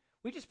denomination are you?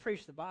 We just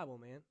preach the Bible,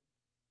 man.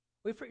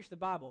 We preach the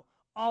Bible.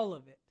 All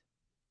of it.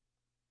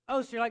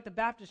 Oh, so you're like the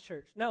Baptist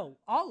church? No,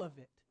 all of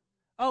it.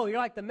 Oh, you're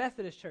like the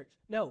Methodist church?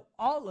 No,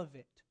 all of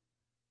it.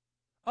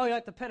 Oh, you're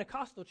like the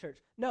Pentecostal church?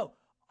 No,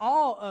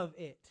 all of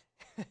it.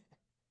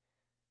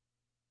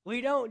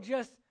 We don't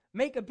just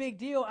make a big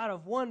deal out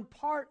of one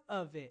part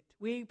of it.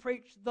 We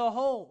preach the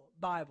whole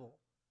Bible.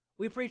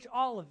 We preach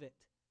all of it.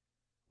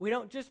 We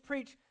don't just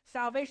preach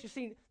salvation.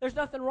 See, there's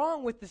nothing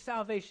wrong with the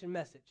salvation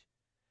message.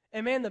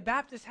 And man, the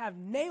Baptists have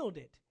nailed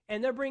it.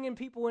 And they're bringing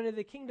people into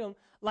the kingdom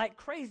like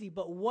crazy.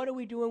 But what are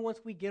we doing once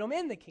we get them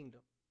in the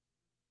kingdom?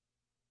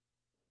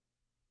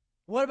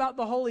 What about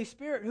the Holy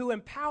Spirit who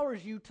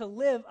empowers you to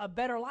live a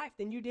better life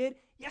than you did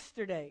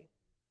yesterday?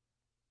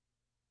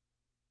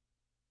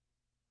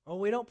 Oh,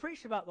 we don't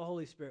preach about the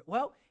Holy Spirit.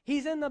 Well,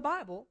 he's in the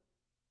Bible,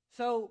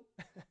 so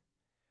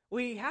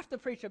we have to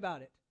preach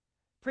about it.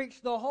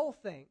 Preach the whole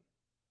thing,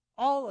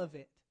 all of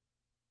it.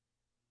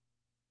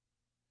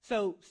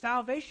 So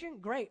salvation,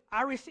 great.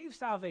 I received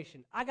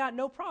salvation. I got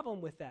no problem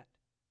with that.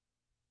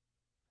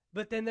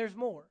 But then there's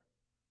more.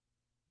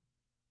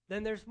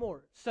 Then there's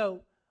more.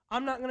 So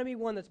I'm not going to be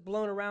one that's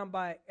blown around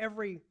by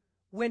every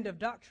wind of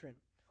doctrine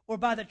or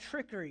by the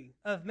trickery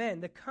of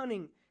men, the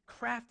cunning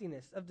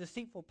craftiness of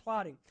deceitful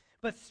plotting,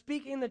 but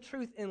speaking the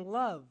truth in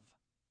love.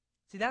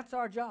 See, that's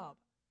our job,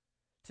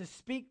 to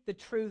speak the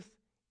truth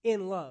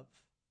in love.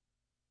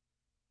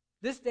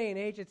 This day and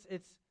age,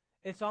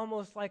 it's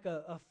almost like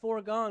a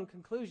foregone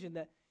conclusion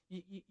that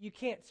you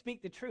can't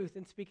speak the truth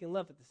and speak in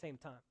love at the same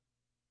time.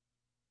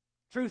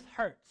 Truth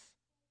hurts.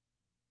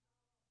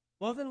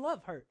 Well, then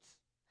love hurts.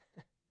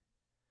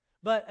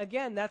 But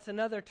again, that's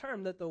another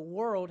term that the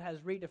world has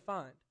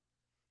redefined.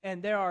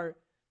 And there are,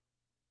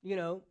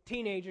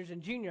 teenagers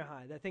in junior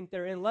high that think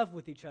they're in love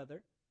with each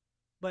other,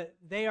 but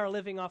they are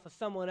living off of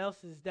someone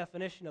else's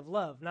definition of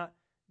love, not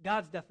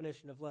God's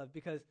definition of love,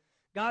 because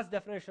God's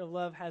definition of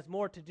love has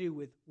more to do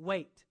with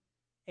weight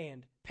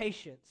and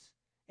patience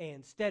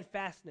and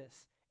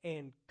steadfastness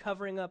and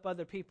covering up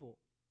other people.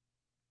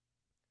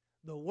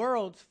 The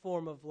world's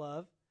form of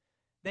love,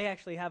 they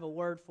actually have a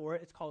word for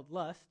it. It's called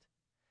lust.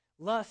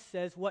 Lust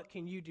says, what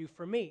can you do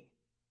for me?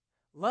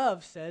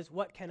 Love says,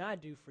 what can I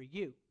do for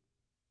you?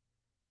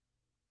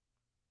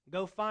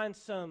 Go find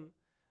some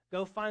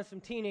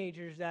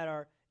teenagers that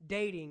are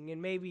dating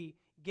and maybe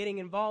getting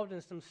involved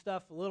in some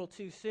stuff a little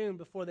too soon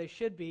before they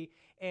should be,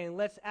 and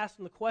let's ask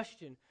them the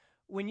question.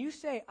 When you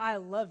say, I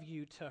love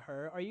you to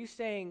her, are you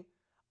saying,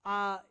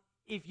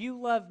 if you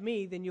love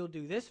me, then you'll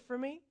do this for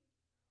me?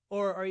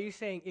 Or are you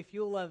saying, if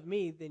you'll love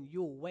me, then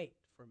you'll wait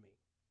for me?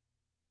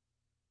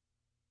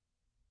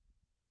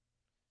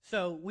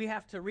 So we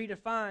have to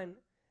redefine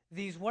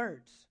these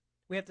words.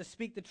 We have to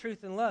speak the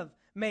truth in love.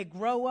 May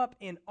grow up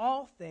in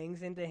all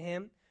things into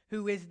him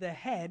who is the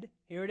head,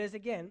 here it is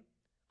again,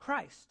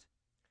 Christ,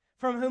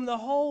 from whom the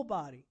whole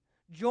body,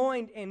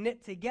 joined and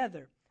knit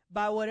together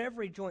by what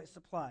every joint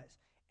supplies.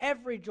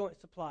 Every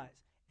joint supplies.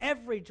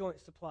 Every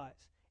joint supplies.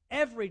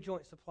 Every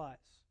joint supplies.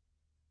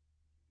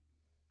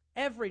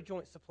 Every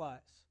joint supplies.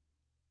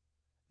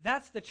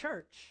 That's the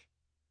church.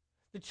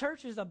 The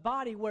church is a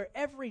body where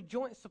every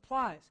joint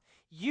supplies.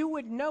 You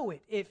would know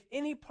it if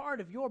any part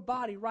of your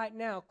body right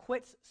now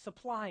quits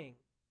supplying.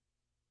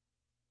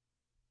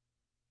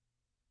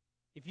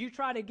 If you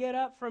try to get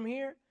up from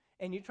here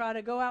and you try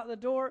to go out the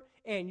door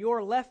and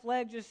your left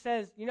leg just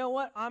says, you know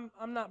what, I'm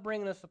not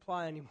bringing a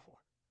supply anymore.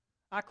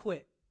 I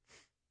quit.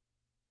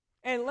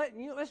 And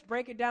let's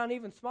break it down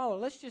even smaller.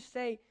 Let's just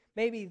say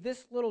maybe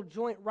this little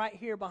joint right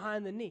here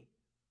behind the knee.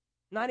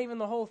 Not even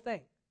the whole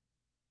thing.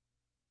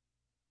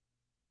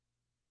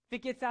 If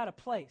it gets out of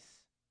place.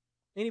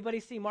 Anybody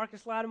see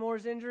Marcus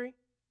Lattimore's injury?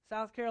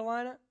 South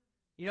Carolina?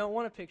 You don't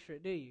want to picture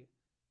it, do you?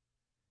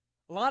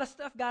 A lot of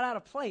stuff got out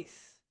of place.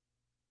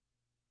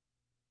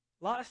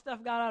 A lot of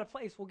stuff got out of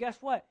place. Well, guess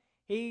what?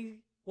 He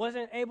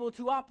wasn't able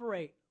to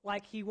operate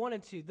like he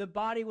wanted to. The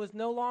body was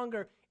no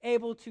longer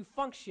able to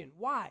function.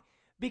 Why?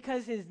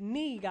 Because his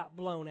knee got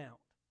blown out.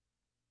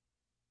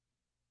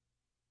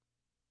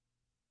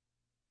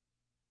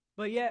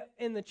 But yet,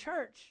 in the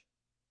church,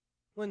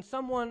 when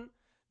someone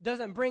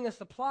doesn't bring a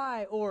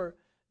supply or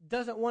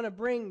doesn't want to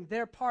bring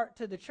their part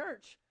to the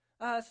church,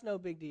 that's no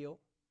big deal.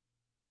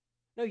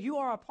 No, you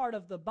are a part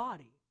of the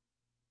body.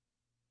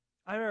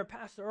 I remember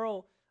Pastor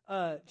Earl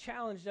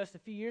challenged us a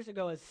few years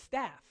ago as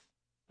staff,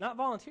 not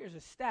volunteers,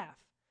 as staff,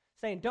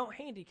 saying don't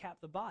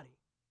handicap the body.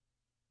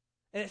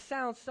 And it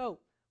sounds so,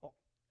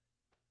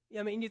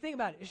 you think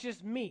about it, it's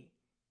just me.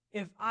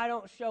 If I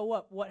don't show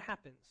up, what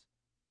happens?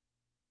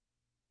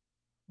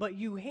 But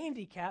you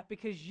handicap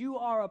because you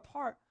are a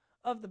part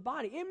of the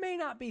body. It may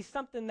not be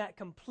something that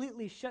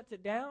completely shuts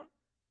it down.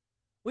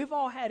 We've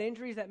all had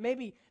injuries that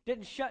maybe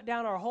didn't shut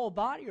down our whole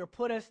body or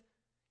put us,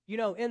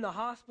 in the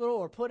hospital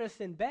or put us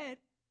in bed.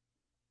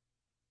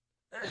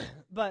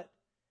 But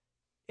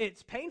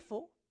it's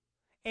painful,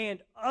 and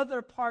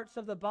other parts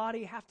of the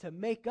body have to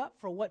make up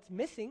for what's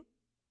missing.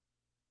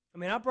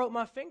 I broke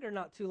my finger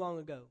not too long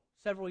ago,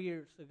 several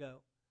years ago.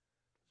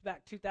 It's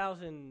back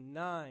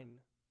 2009.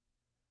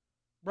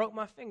 Broke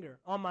my finger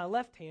on my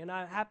left hand.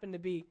 I happen to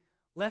be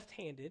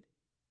left-handed.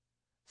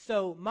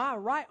 So my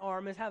right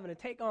arm is having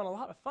to take on a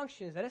lot of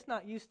functions that it's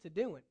not used to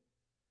doing.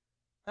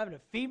 Having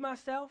to feed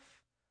myself,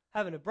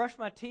 having to brush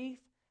my teeth,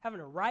 having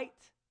to write,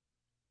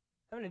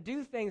 having to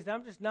do things that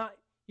I'm just not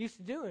used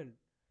to doing.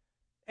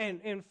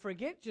 And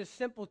forget just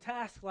simple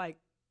tasks like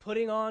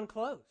putting on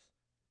clothes,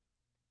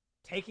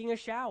 taking a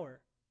shower.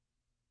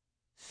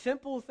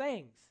 Simple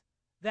things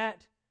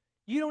that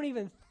you don't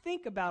even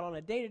think about on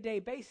a day-to-day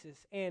basis.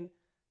 And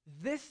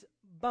this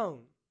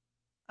bone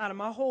out of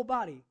my whole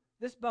body,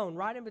 this bone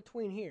right in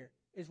between here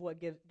is what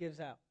gives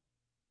out.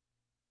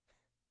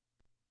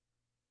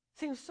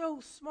 Seems so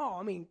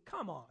small.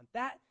 Come on.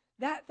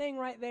 That thing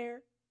right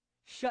there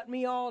shut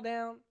me all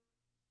down,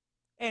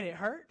 and it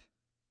hurt.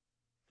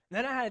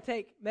 Then I had to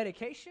take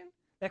medication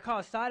that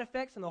caused side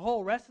effects in the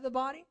whole rest of the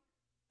body.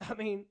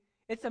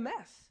 It's a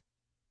mess.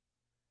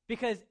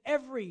 Because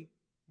every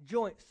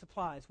joint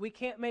supplies. We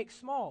can't make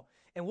small.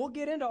 And we'll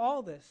get into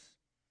all this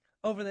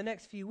over the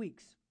next few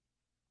weeks.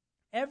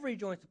 Every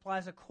joint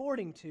supplies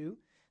according to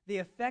the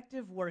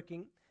effective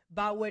working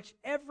by which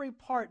every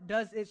part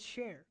does its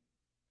share.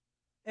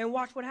 And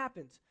watch what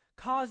happens.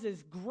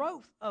 Causes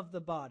growth of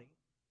the body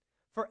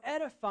for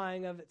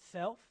edifying of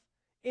itself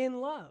in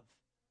love.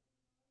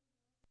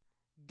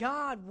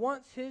 God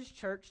wants his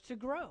church to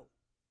grow.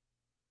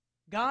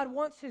 God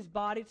wants his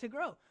body to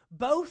grow,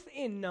 both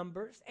in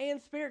numbers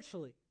and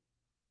spiritually.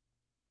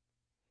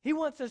 He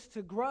wants us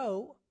to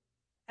grow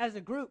as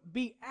a group,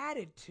 be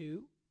added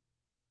to,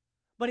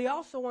 but he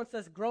also wants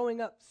us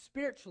growing up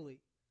spiritually,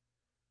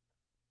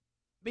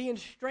 being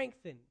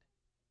strengthened.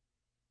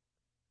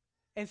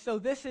 And so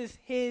this is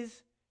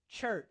his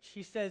church.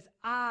 He says,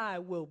 I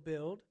will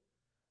build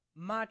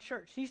my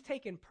church. He's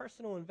taken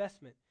personal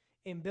investment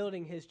in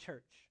building his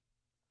church.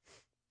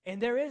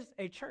 And there is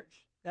a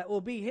church that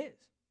will be his.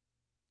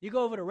 You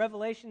go over to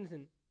Revelations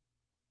and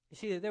you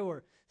see that there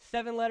were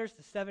 7 letters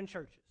to 7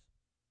 churches.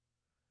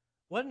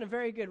 Wasn't a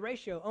very good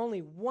ratio. Only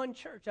one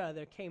church out of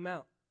there came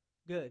out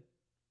good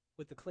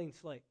with the clean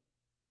slate.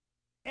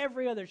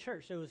 Every other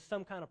church, there was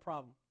some kind of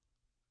problem.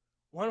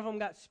 One of them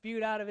got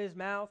spewed out of his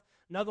mouth.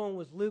 Another one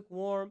was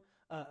lukewarm.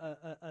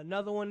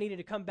 Another one needed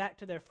to come back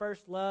to their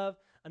first love.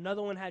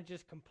 Another one had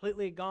just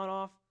completely gone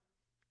off.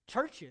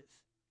 Churches.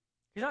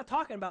 He's not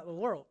talking about the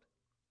world.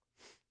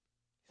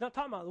 He's not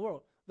talking about the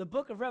world. The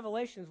book of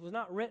Revelations was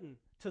not written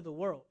to the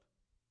world.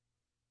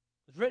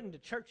 It was written to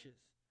churches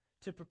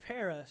to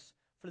prepare us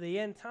for the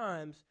end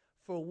times,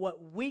 for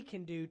what we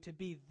can do to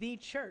be the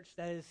church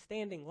that is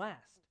standing last.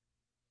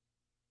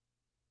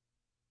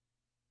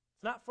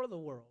 It's not for the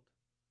world.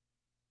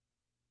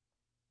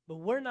 But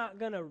we're not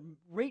going to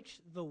reach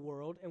the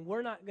world, and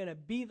we're not going to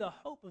be the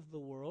hope of the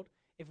world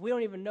if we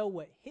don't even know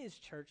what his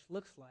church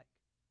looks like.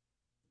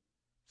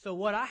 So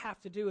what I have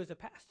to do as a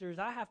pastor is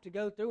I have to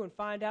go through and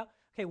find out,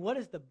 okay, what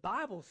does the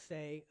Bible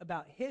say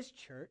about his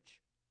church?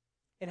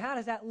 And how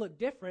does that look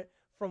different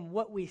from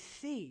what we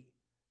see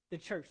the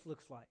church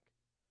looks like?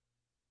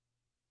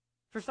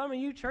 For some of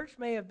you, church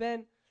may have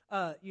been,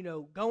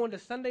 going to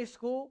Sunday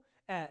school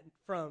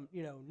from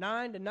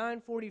 9 to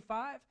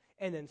 9:45,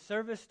 and then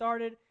service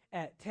started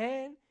at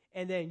 10,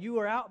 and then you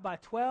were out by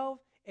 12,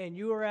 and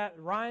you were at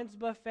Ryan's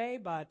Buffet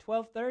by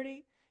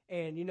 12:30,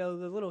 and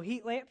the little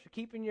heat lamps are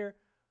keeping your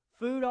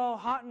food all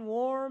hot and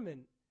warm,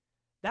 and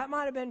that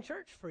might have been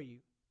church for you.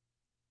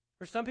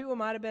 For some people, it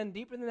might have been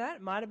deeper than that.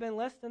 It might have been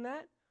less than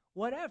that.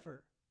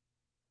 Whatever.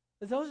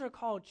 But those are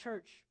called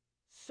church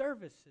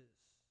services.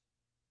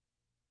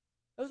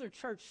 Those are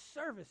church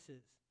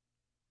services.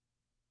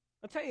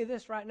 I'll tell you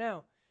this right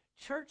now.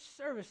 Church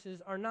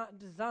services are not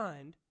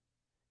designed,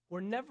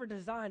 were never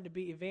designed to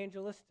be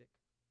evangelistic.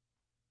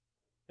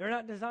 They're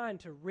not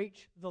designed to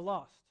reach the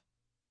lost.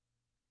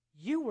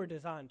 You were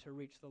designed to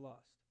reach the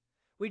lost.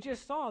 We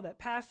just saw that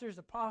pastors,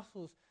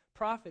 apostles,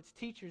 prophets,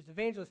 teachers,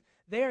 evangelists,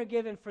 they are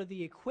given for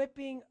the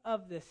equipping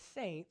of the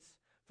saints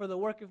for the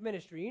work of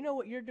ministry. You know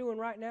what you're doing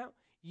right now?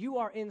 You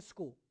are in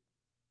school.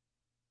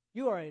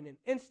 You are in an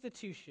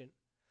institution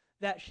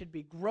that should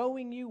be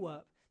growing you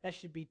up, that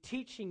should be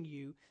teaching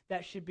you,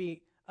 that should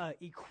be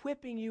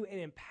equipping you and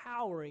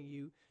empowering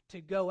you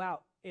to go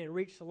out and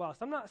reach the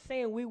lost. I'm not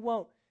saying we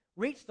won't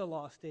reach the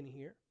lost in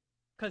here,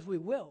 because we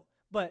will,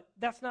 but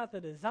that's not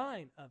the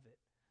design of it.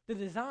 The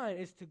design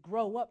is to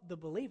grow up the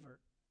believer.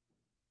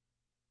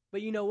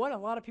 But you know what? A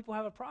lot of people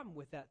have a problem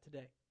with that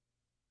today.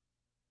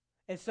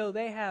 And so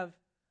they have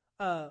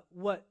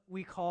what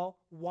we call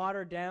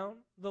watered down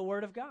the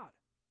Word of God.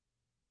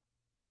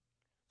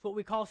 It's what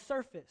we call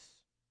surface.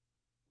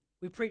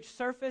 We preach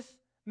surface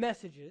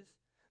messages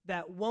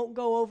that won't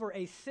go over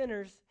a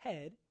sinner's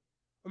head,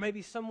 or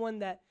maybe someone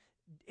that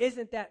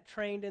isn't that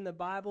trained in the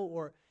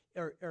Bible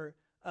or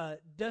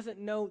doesn't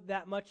know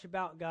that much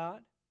about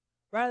God,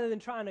 rather than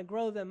trying to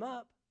grow them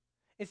up.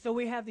 And so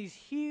we have these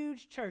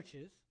huge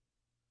churches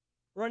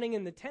running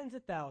in the tens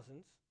of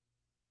thousands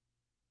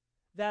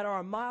that are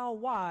a mile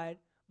wide,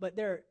 but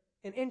they're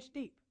an inch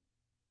deep.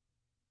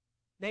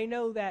 They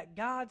know that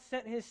God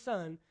sent his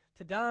Son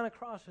to die on a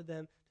cross for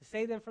them, to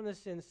save them from their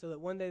sins, so that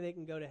one day they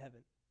can go to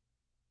heaven.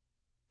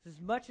 It's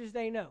as much as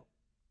they know.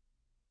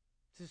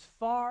 It's as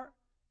far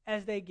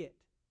as they get.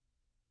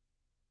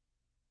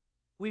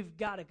 We've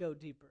got to go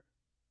deeper.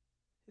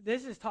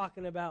 This is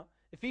talking about,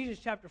 Ephesians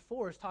chapter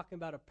 4 is talking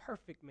about a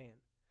perfect man,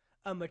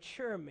 a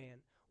mature man,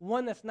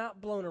 one that's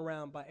not blown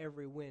around by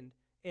every wind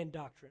and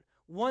doctrine,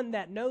 one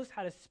that knows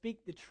how to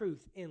speak the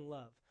truth in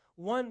love,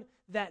 one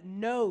that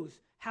knows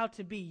how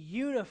to be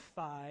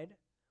unified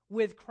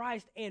with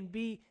Christ and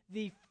be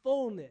the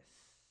fullness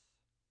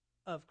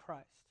of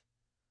Christ.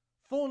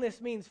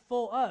 Fullness means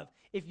full of.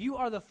 If you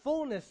are the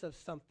fullness of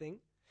something,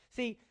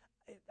 see,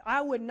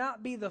 I would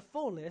not be the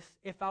fullness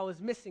if I was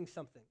missing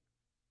something.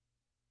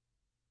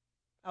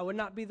 I would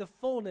not be the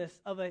fullness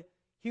of a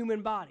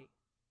human body.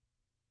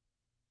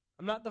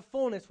 I'm not the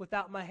fullness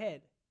without my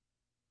head.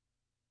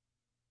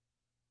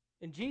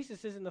 And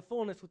Jesus isn't the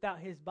fullness without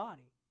his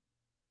body.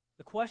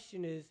 The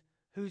question is,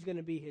 who's going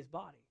to be his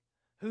body?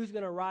 Who's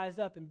going to rise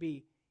up and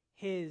be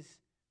his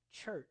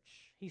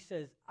church? He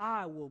says,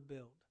 I will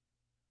build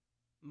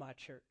my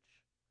church.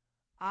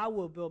 I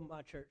will build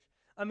my church.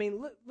 I mean,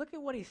 look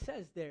at what he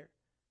says there.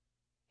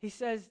 He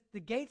says, the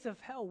gates of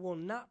hell will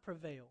not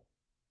prevail.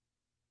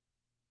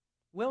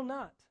 Will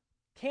not.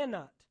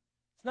 Cannot.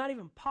 It's not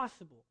even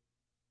possible.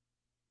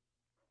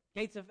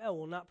 Gates of hell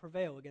will not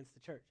prevail against the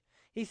church.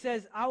 He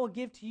says, I will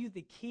give to you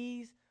the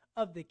keys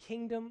of the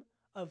kingdom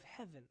of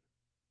heaven.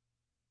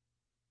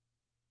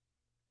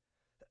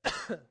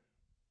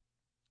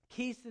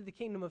 Keys to the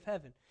kingdom of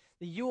heaven.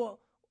 That you will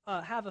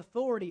have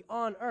authority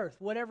on earth.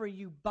 Whatever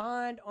you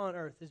bind on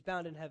earth is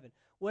bound in heaven.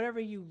 Whatever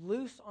you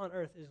loose on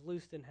earth is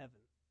loosed in heaven.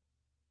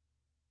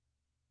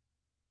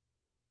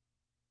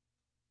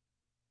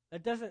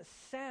 That doesn't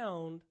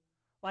sound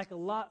like a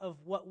lot of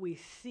what we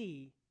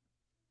see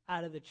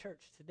out of the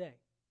church today.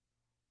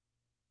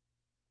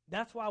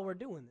 That's why we're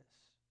doing this.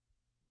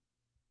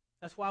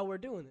 That's why we're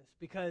doing this,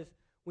 because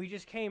we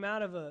just came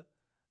out of a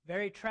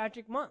very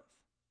tragic month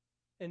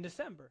in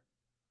December.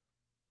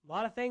 A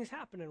lot of things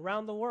happening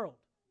around the world.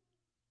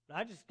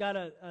 I just got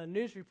a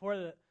news report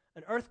that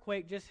an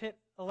earthquake just hit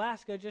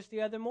Alaska just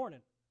the other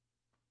morning.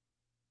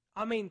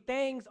 I mean,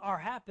 things are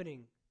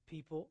happening,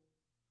 people.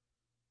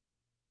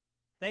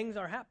 Things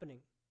are happening.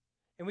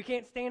 And we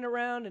can't stand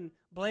around and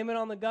blame it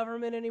on the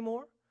government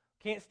anymore.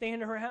 Can't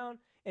stand around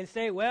and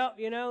say, well,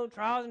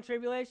 trials and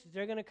tribulations,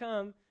 they're going to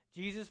come.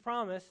 Jesus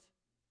promised.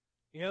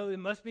 It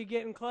must be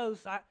getting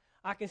close.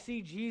 I can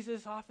see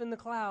Jesus off in the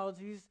clouds.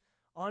 He's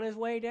on his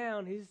way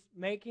down. He's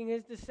making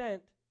his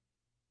descent.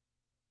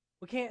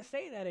 We can't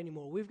say that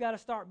anymore. We've got to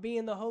start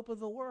being the hope of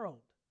the world.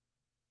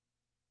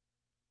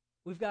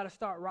 We've got to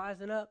start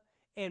rising up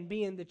and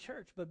being the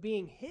church, but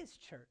being his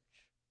church.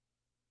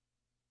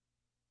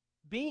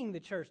 Being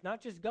the church,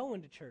 not just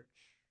going to church.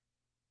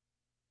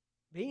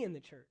 Being the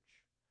church.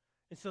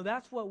 And so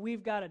that's what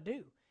we've got to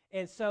do.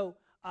 And so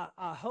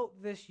I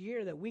hope this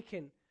year that we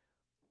can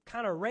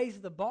kind of raise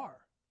the bar,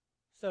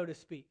 so to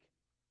speak.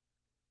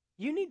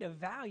 You need to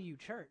value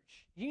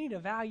church. You need to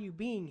value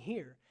being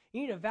here.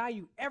 You need to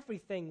value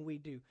everything we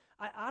do.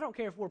 I don't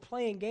care if we're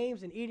playing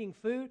games and eating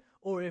food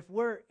or if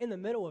we're in the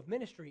middle of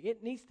ministry.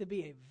 It needs to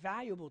be a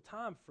valuable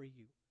time for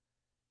you.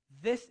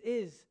 This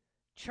is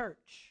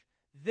church.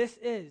 This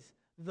is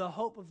the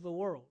hope of the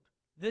world.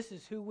 This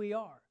is who we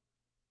are.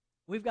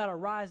 We've got to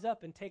rise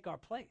up and take our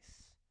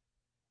place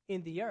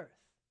in the earth.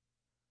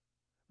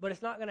 But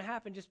it's not going to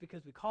happen just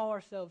because we call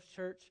ourselves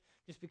church,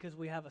 just because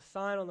we have a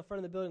sign on the front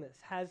of the building that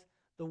has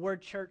the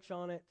word church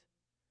on it.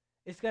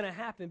 It's going to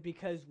happen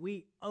because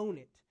we own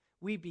it.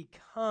 We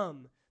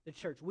become the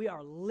church. We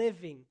are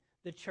living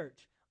the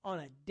church on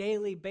a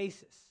daily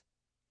basis.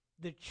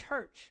 The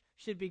church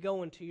should be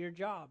going to your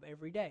job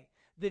every day.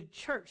 The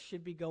church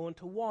should be going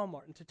to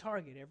Walmart and to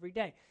Target every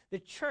day. The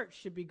church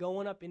should be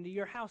going up into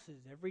your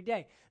houses every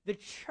day. The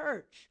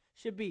church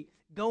should be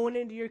going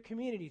into your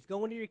communities,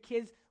 going to your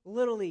kids'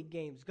 Little League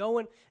games,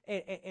 going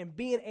and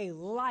being a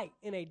light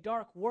in a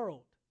dark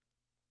world.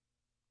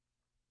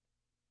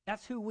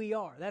 That's who we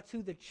are. That's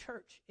who the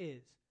church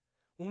is.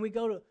 When we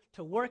go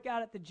to work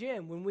out at the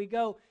gym, when we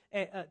go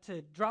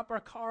to drop our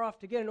car off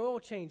to get an oil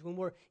change, when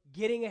we're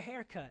getting a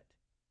haircut.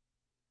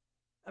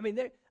 I mean,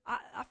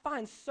 I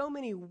find so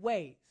many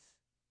ways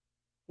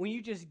when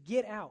you just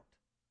get out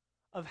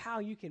of how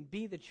you can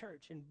be the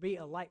church and be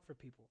a light for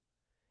people.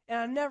 And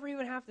I never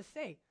even have to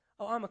say,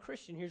 oh, I'm a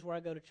Christian, here's where I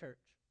go to church.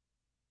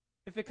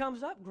 If it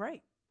comes up,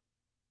 great.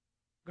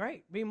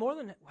 Great. Be more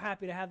than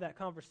happy to have that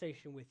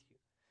conversation with you.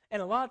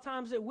 And a lot of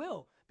times it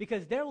will,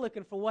 because they're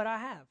looking for what I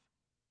have.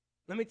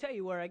 Let me tell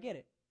you where I get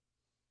it.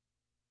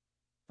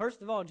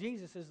 First of all,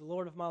 Jesus is the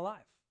Lord of my life.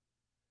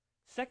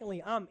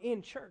 Secondly, I'm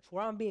in church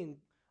where I'm being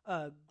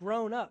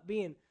grown up,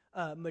 being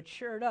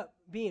matured up,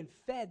 being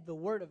fed the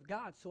Word of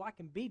God so I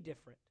can be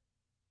different.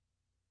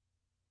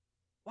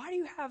 Why do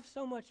you have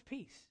so much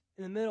peace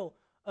in the middle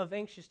of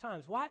anxious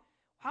times? Why?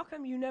 How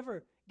come you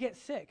never get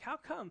sick? How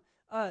come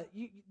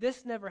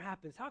this never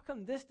happens? How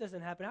come this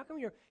doesn't happen? How come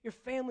your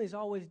family's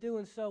always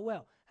doing so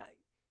well?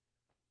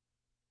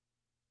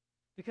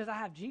 Because I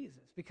have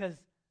Jesus. Because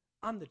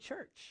I'm the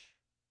church.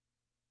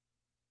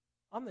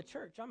 I'm the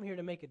church. I'm here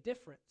to make a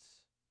difference.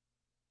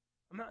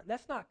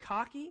 That's not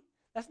cocky.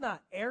 That's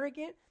not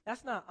arrogant.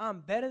 That's not I'm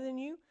better than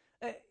you.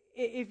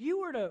 If you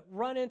were to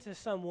run into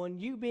someone,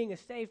 you being a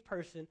saved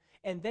person,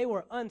 and they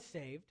were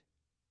unsaved,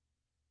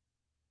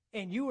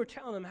 and you were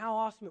telling them how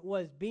awesome it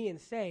was being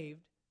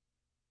saved,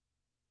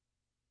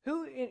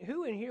 who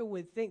in here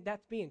would think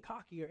that's being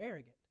cocky or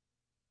arrogant?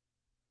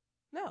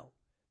 No,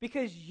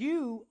 because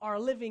you are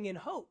living in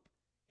hope,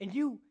 and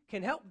you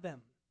can help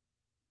them,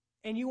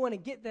 and you want to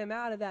get them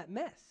out of that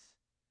mess.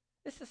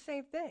 It's the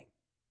same thing.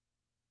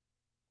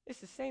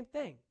 It's the same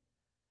thing.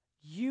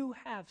 You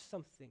have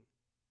something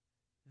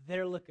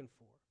they're looking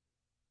for.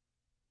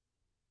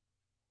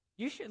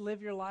 You should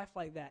live your life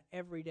like that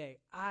every day.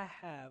 I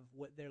have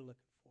what they're looking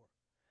for.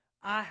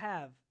 I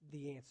have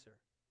the answer.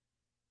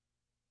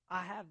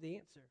 I have the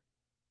answer.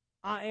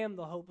 I am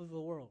the hope of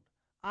the world.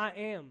 I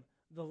am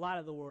the light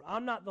of the world.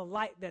 I'm not the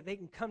light that they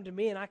can come to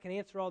me and I can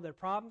answer all their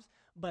problems,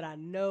 but I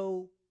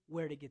know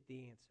where to get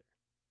the answer.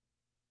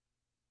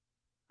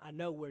 I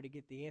know where to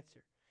get the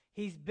answer.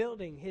 He's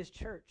building his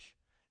church,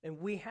 and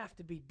we have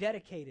to be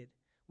dedicated.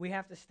 We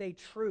have to stay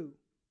true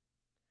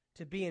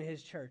to being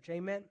his church.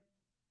 Amen?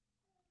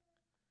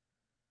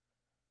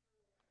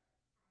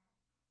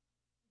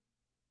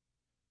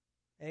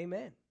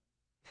 Amen.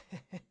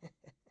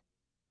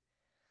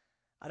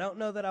 I don't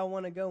know that I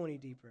want to go any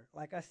deeper.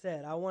 Like I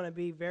said, I want to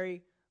be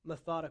very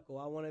methodical.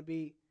 I want to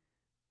be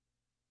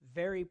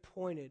very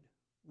pointed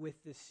with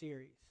this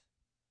series.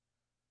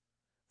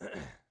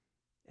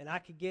 And I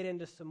could get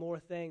into some more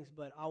things,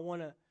 but I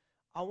want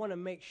to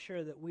make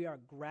sure that we are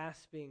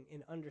grasping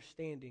and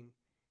understanding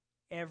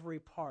every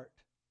part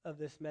of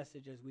this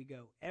message as we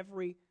go,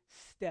 every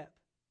step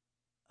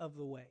of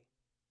the way.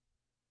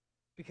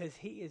 Because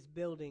he is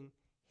building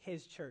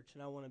his church,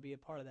 and I want to be a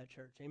part of that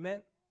church.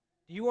 Amen?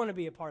 Do you want to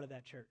be a part of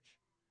that church?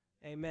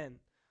 Amen.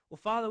 Well,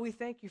 Father, we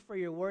thank you for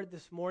your word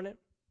this morning.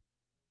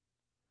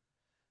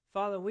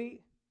 Father,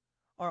 we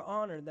are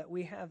honored that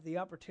we have the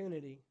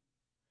opportunity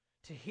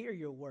to hear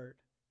your word.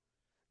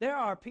 There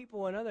are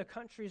people in other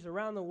countries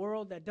around the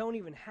world that don't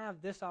even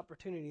have this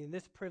opportunity and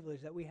this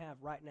privilege that we have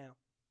right now.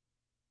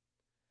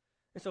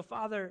 And so,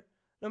 Father,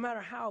 no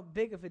matter how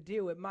big of a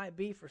deal it might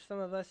be for some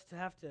of us to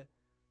have to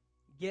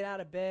get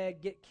out of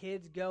bed, get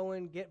kids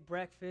going, get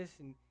breakfast,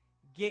 and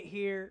get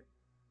here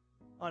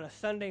on a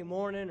Sunday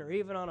morning or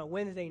even on a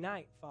Wednesday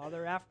night,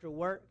 Father, after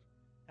work,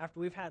 after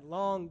we've had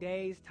long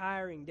days,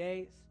 tiring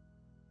days.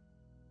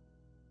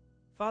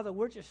 Father,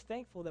 we're just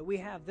thankful that we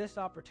have this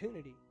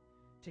opportunity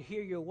to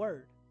hear your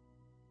word.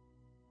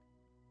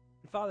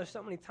 And Father,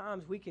 so many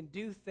times we can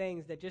do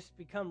things that just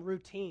become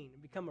routine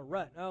and become a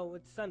rut. Oh,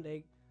 it's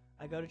Sunday,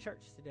 I go to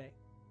church today.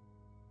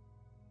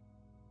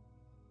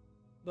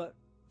 But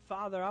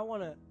Father, I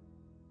want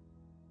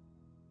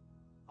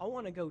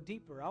to go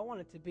deeper. I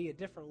want it to be a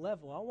different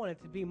level. I want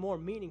it to be more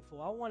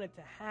meaningful. I want it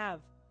to have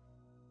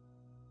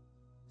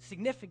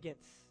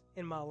significance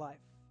in my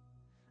life.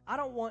 I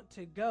don't want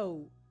to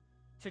go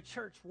to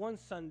church one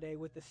Sunday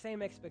with the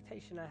same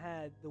expectation I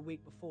had the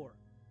week before.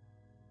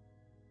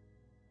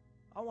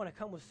 I want to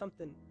come with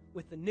something,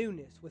 with a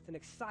newness, with an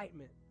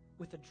excitement,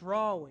 with a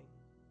drawing.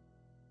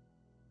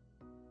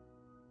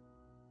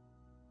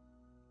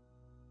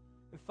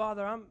 And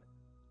Father, I'm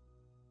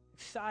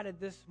excited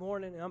this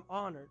morning, and I'm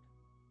honored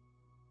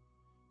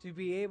to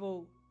be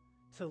able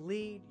to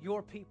lead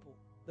your people,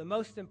 the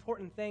most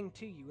important thing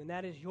to you, and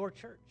that is your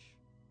church.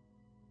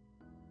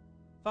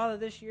 Father,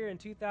 this year in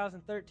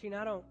 2013,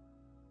 I don't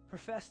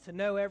profess to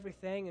know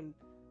everything and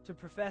to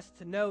profess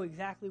to know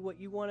exactly what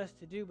you want us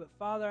to do, but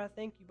Father, I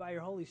thank you by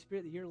your Holy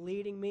Spirit that you're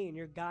leading me and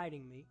you're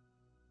guiding me.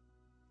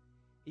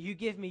 You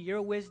give me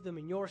your wisdom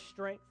and your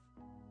strength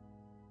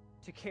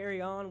to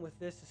carry on with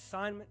this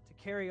assignment, to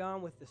carry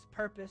on with this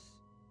purpose.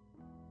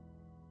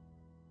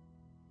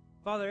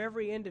 Father,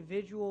 every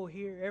individual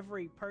here,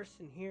 every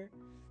person here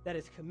that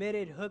is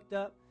committed, hooked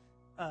up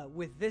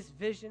with this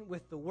vision,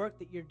 with the work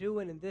that you're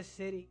doing in this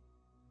city,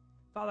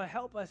 Father,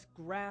 help us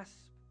grasp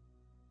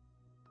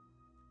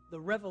the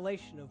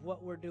revelation of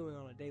what we're doing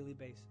on a daily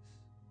basis.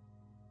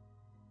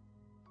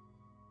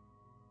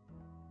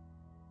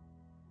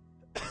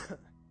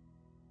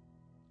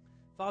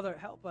 Father,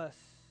 help us,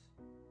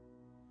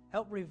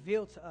 help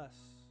reveal to us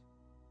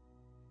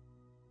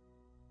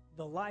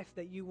the life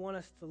that you want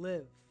us to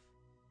live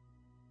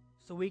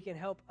so we can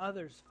help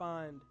others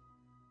find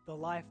the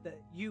life that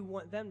you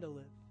want them to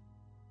live.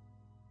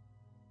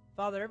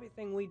 Father,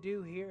 everything we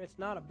do here, it's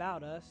not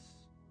about us.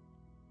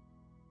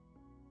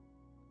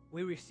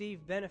 We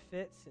receive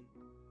benefits and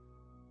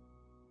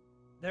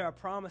there are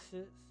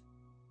promises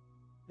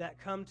that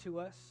come to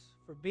us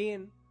for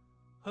being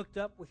hooked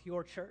up with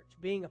your church,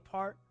 being a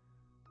part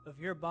of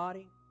your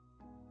body.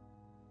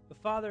 But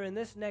Father, in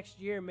this next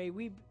year, may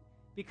we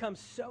become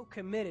so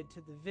committed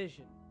to the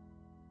vision.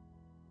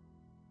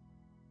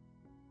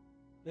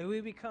 May we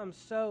become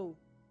so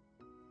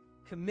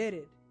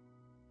committed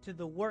to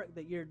the work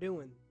that you're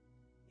doing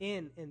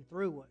in and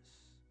through us.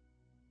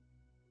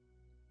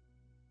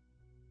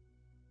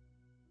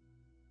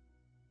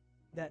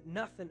 That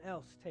nothing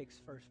else takes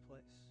first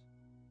place.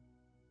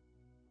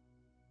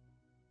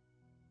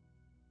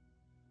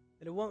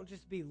 That it won't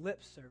just be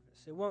lip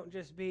service. It won't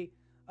just be,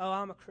 oh,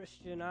 I'm a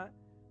Christian.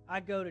 I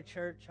go to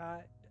church.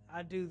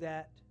 I do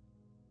that.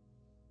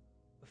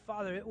 But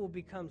Father, it will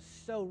become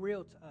so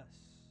real to us.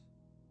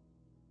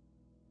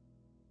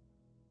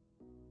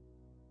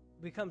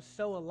 Become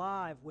so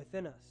alive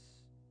within us.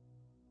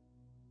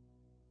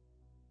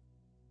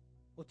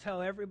 We'll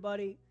tell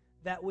everybody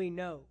that we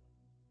know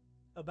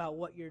about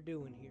what you're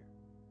doing here.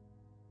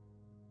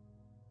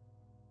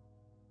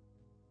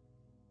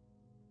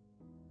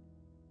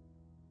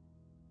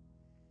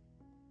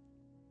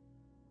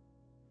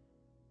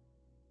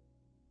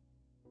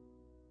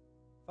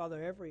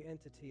 Father, every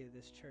entity of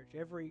this church,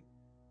 every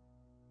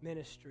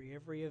ministry,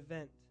 every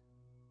event,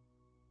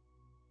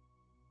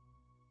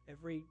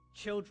 every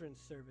children's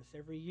service,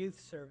 every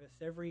youth service,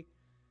 every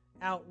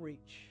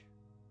outreach,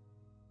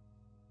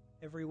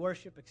 every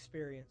worship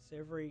experience,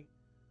 every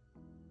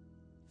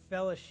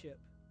fellowship,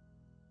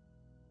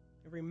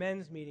 every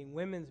men's meeting,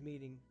 women's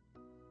meeting,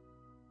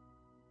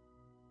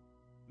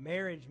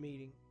 marriage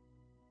meeting,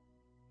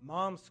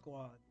 mom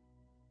squad,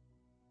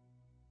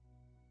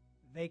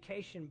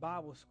 vacation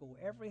Bible school,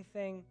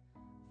 everything,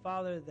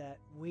 Father, that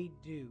we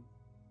do.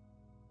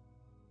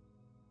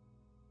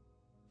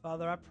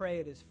 Father, I pray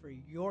it is for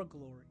your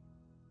glory.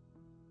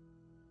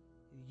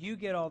 You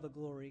get all the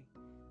glory.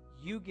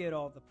 You get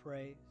all the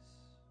praise.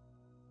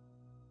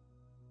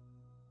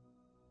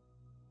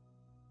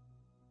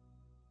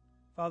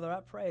 Father,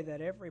 I pray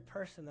that every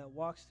person that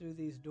walks through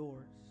these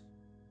doors,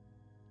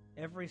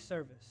 every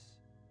service,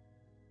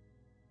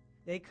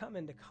 they come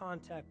into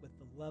contact with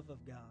the love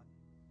of God.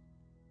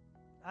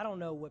 I don't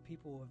know what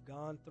people have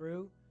gone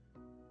through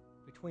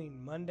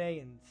between Monday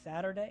and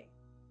Saturday.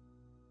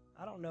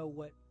 I don't know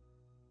what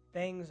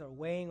things are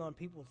weighing on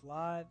people's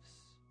lives,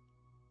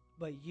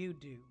 but you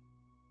do.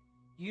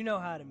 You know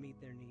how to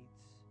meet their needs.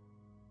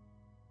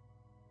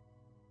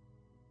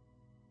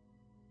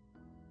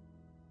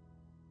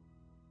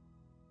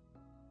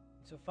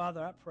 So,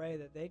 Father, I pray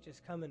that they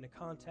just come into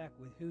contact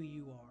with who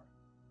you are.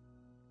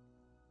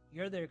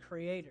 You're their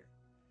creator.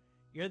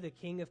 You're the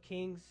King of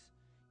Kings.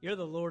 You're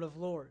the Lord of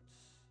Lords.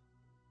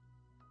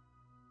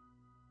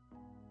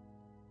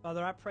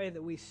 Father, I pray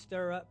that we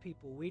stir up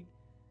people. We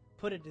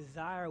put a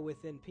desire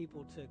within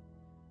people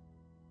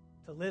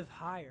to live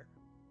higher,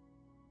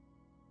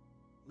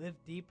 live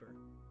deeper,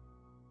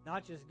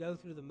 not just go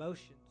through the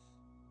motions,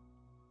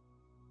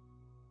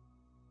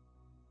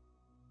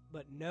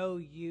 but know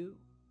you,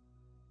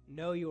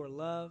 know your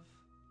love,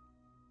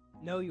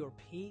 know your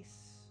peace,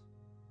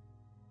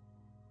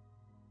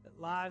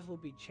 that lives will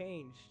be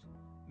changed,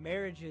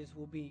 marriages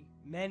will be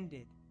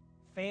mended,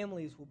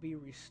 families will be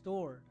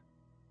restored,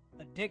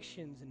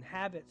 addictions and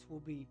habits will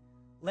be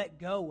let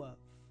go of,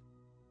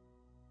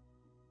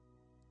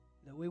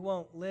 that we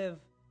won't live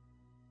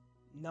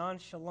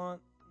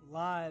nonchalant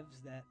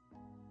lives that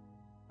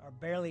are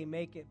barely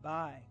make it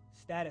by,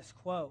 status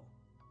quo,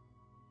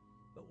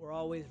 but we're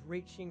always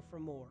reaching for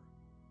more,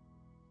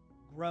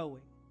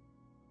 growing.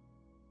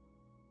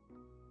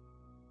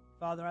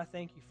 Father, I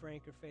thank you for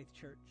Anchor Faith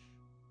Church.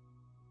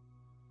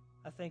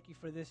 I thank you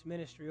for this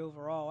ministry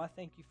overall. I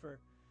thank you for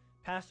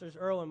Pastors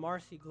Earl and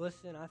Marcy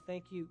Glisson. I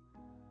thank you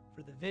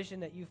for the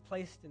vision that you've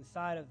placed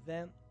inside of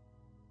them.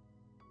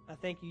 I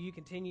thank you. You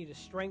continue to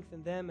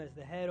strengthen them as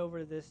the head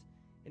over this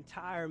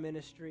entire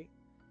ministry.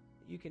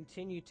 You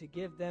continue to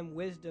give them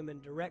wisdom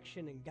and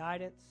direction and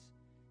guidance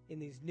in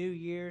these new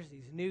years,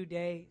 these new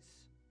days,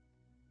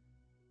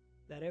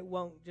 that it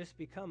won't just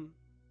become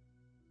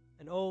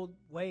an old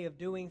way of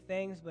doing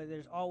things, but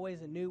there's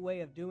always a new way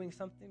of doing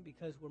something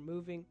because we're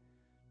moving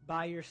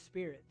by your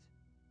Spirit.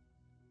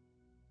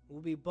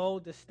 We'll be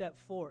bold to step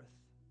forth,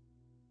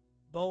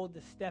 bold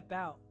to step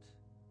out,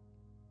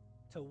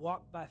 to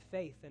walk by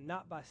faith and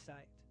not by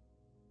sight.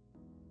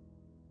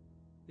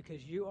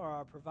 Because you are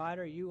our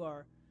provider, you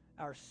are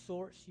our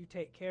source, you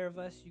take care of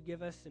us, you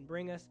give us and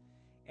bring us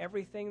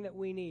everything that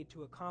we need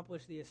to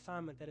accomplish the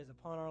assignment that is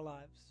upon our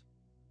lives.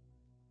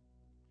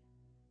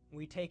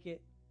 We take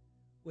it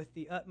with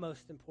the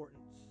utmost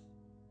importance.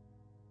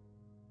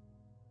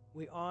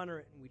 We honor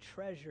it and we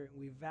treasure it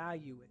and we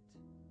value it.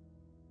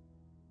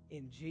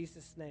 In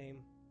Jesus' name,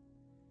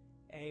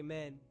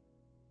 amen.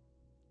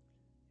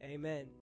 Amen.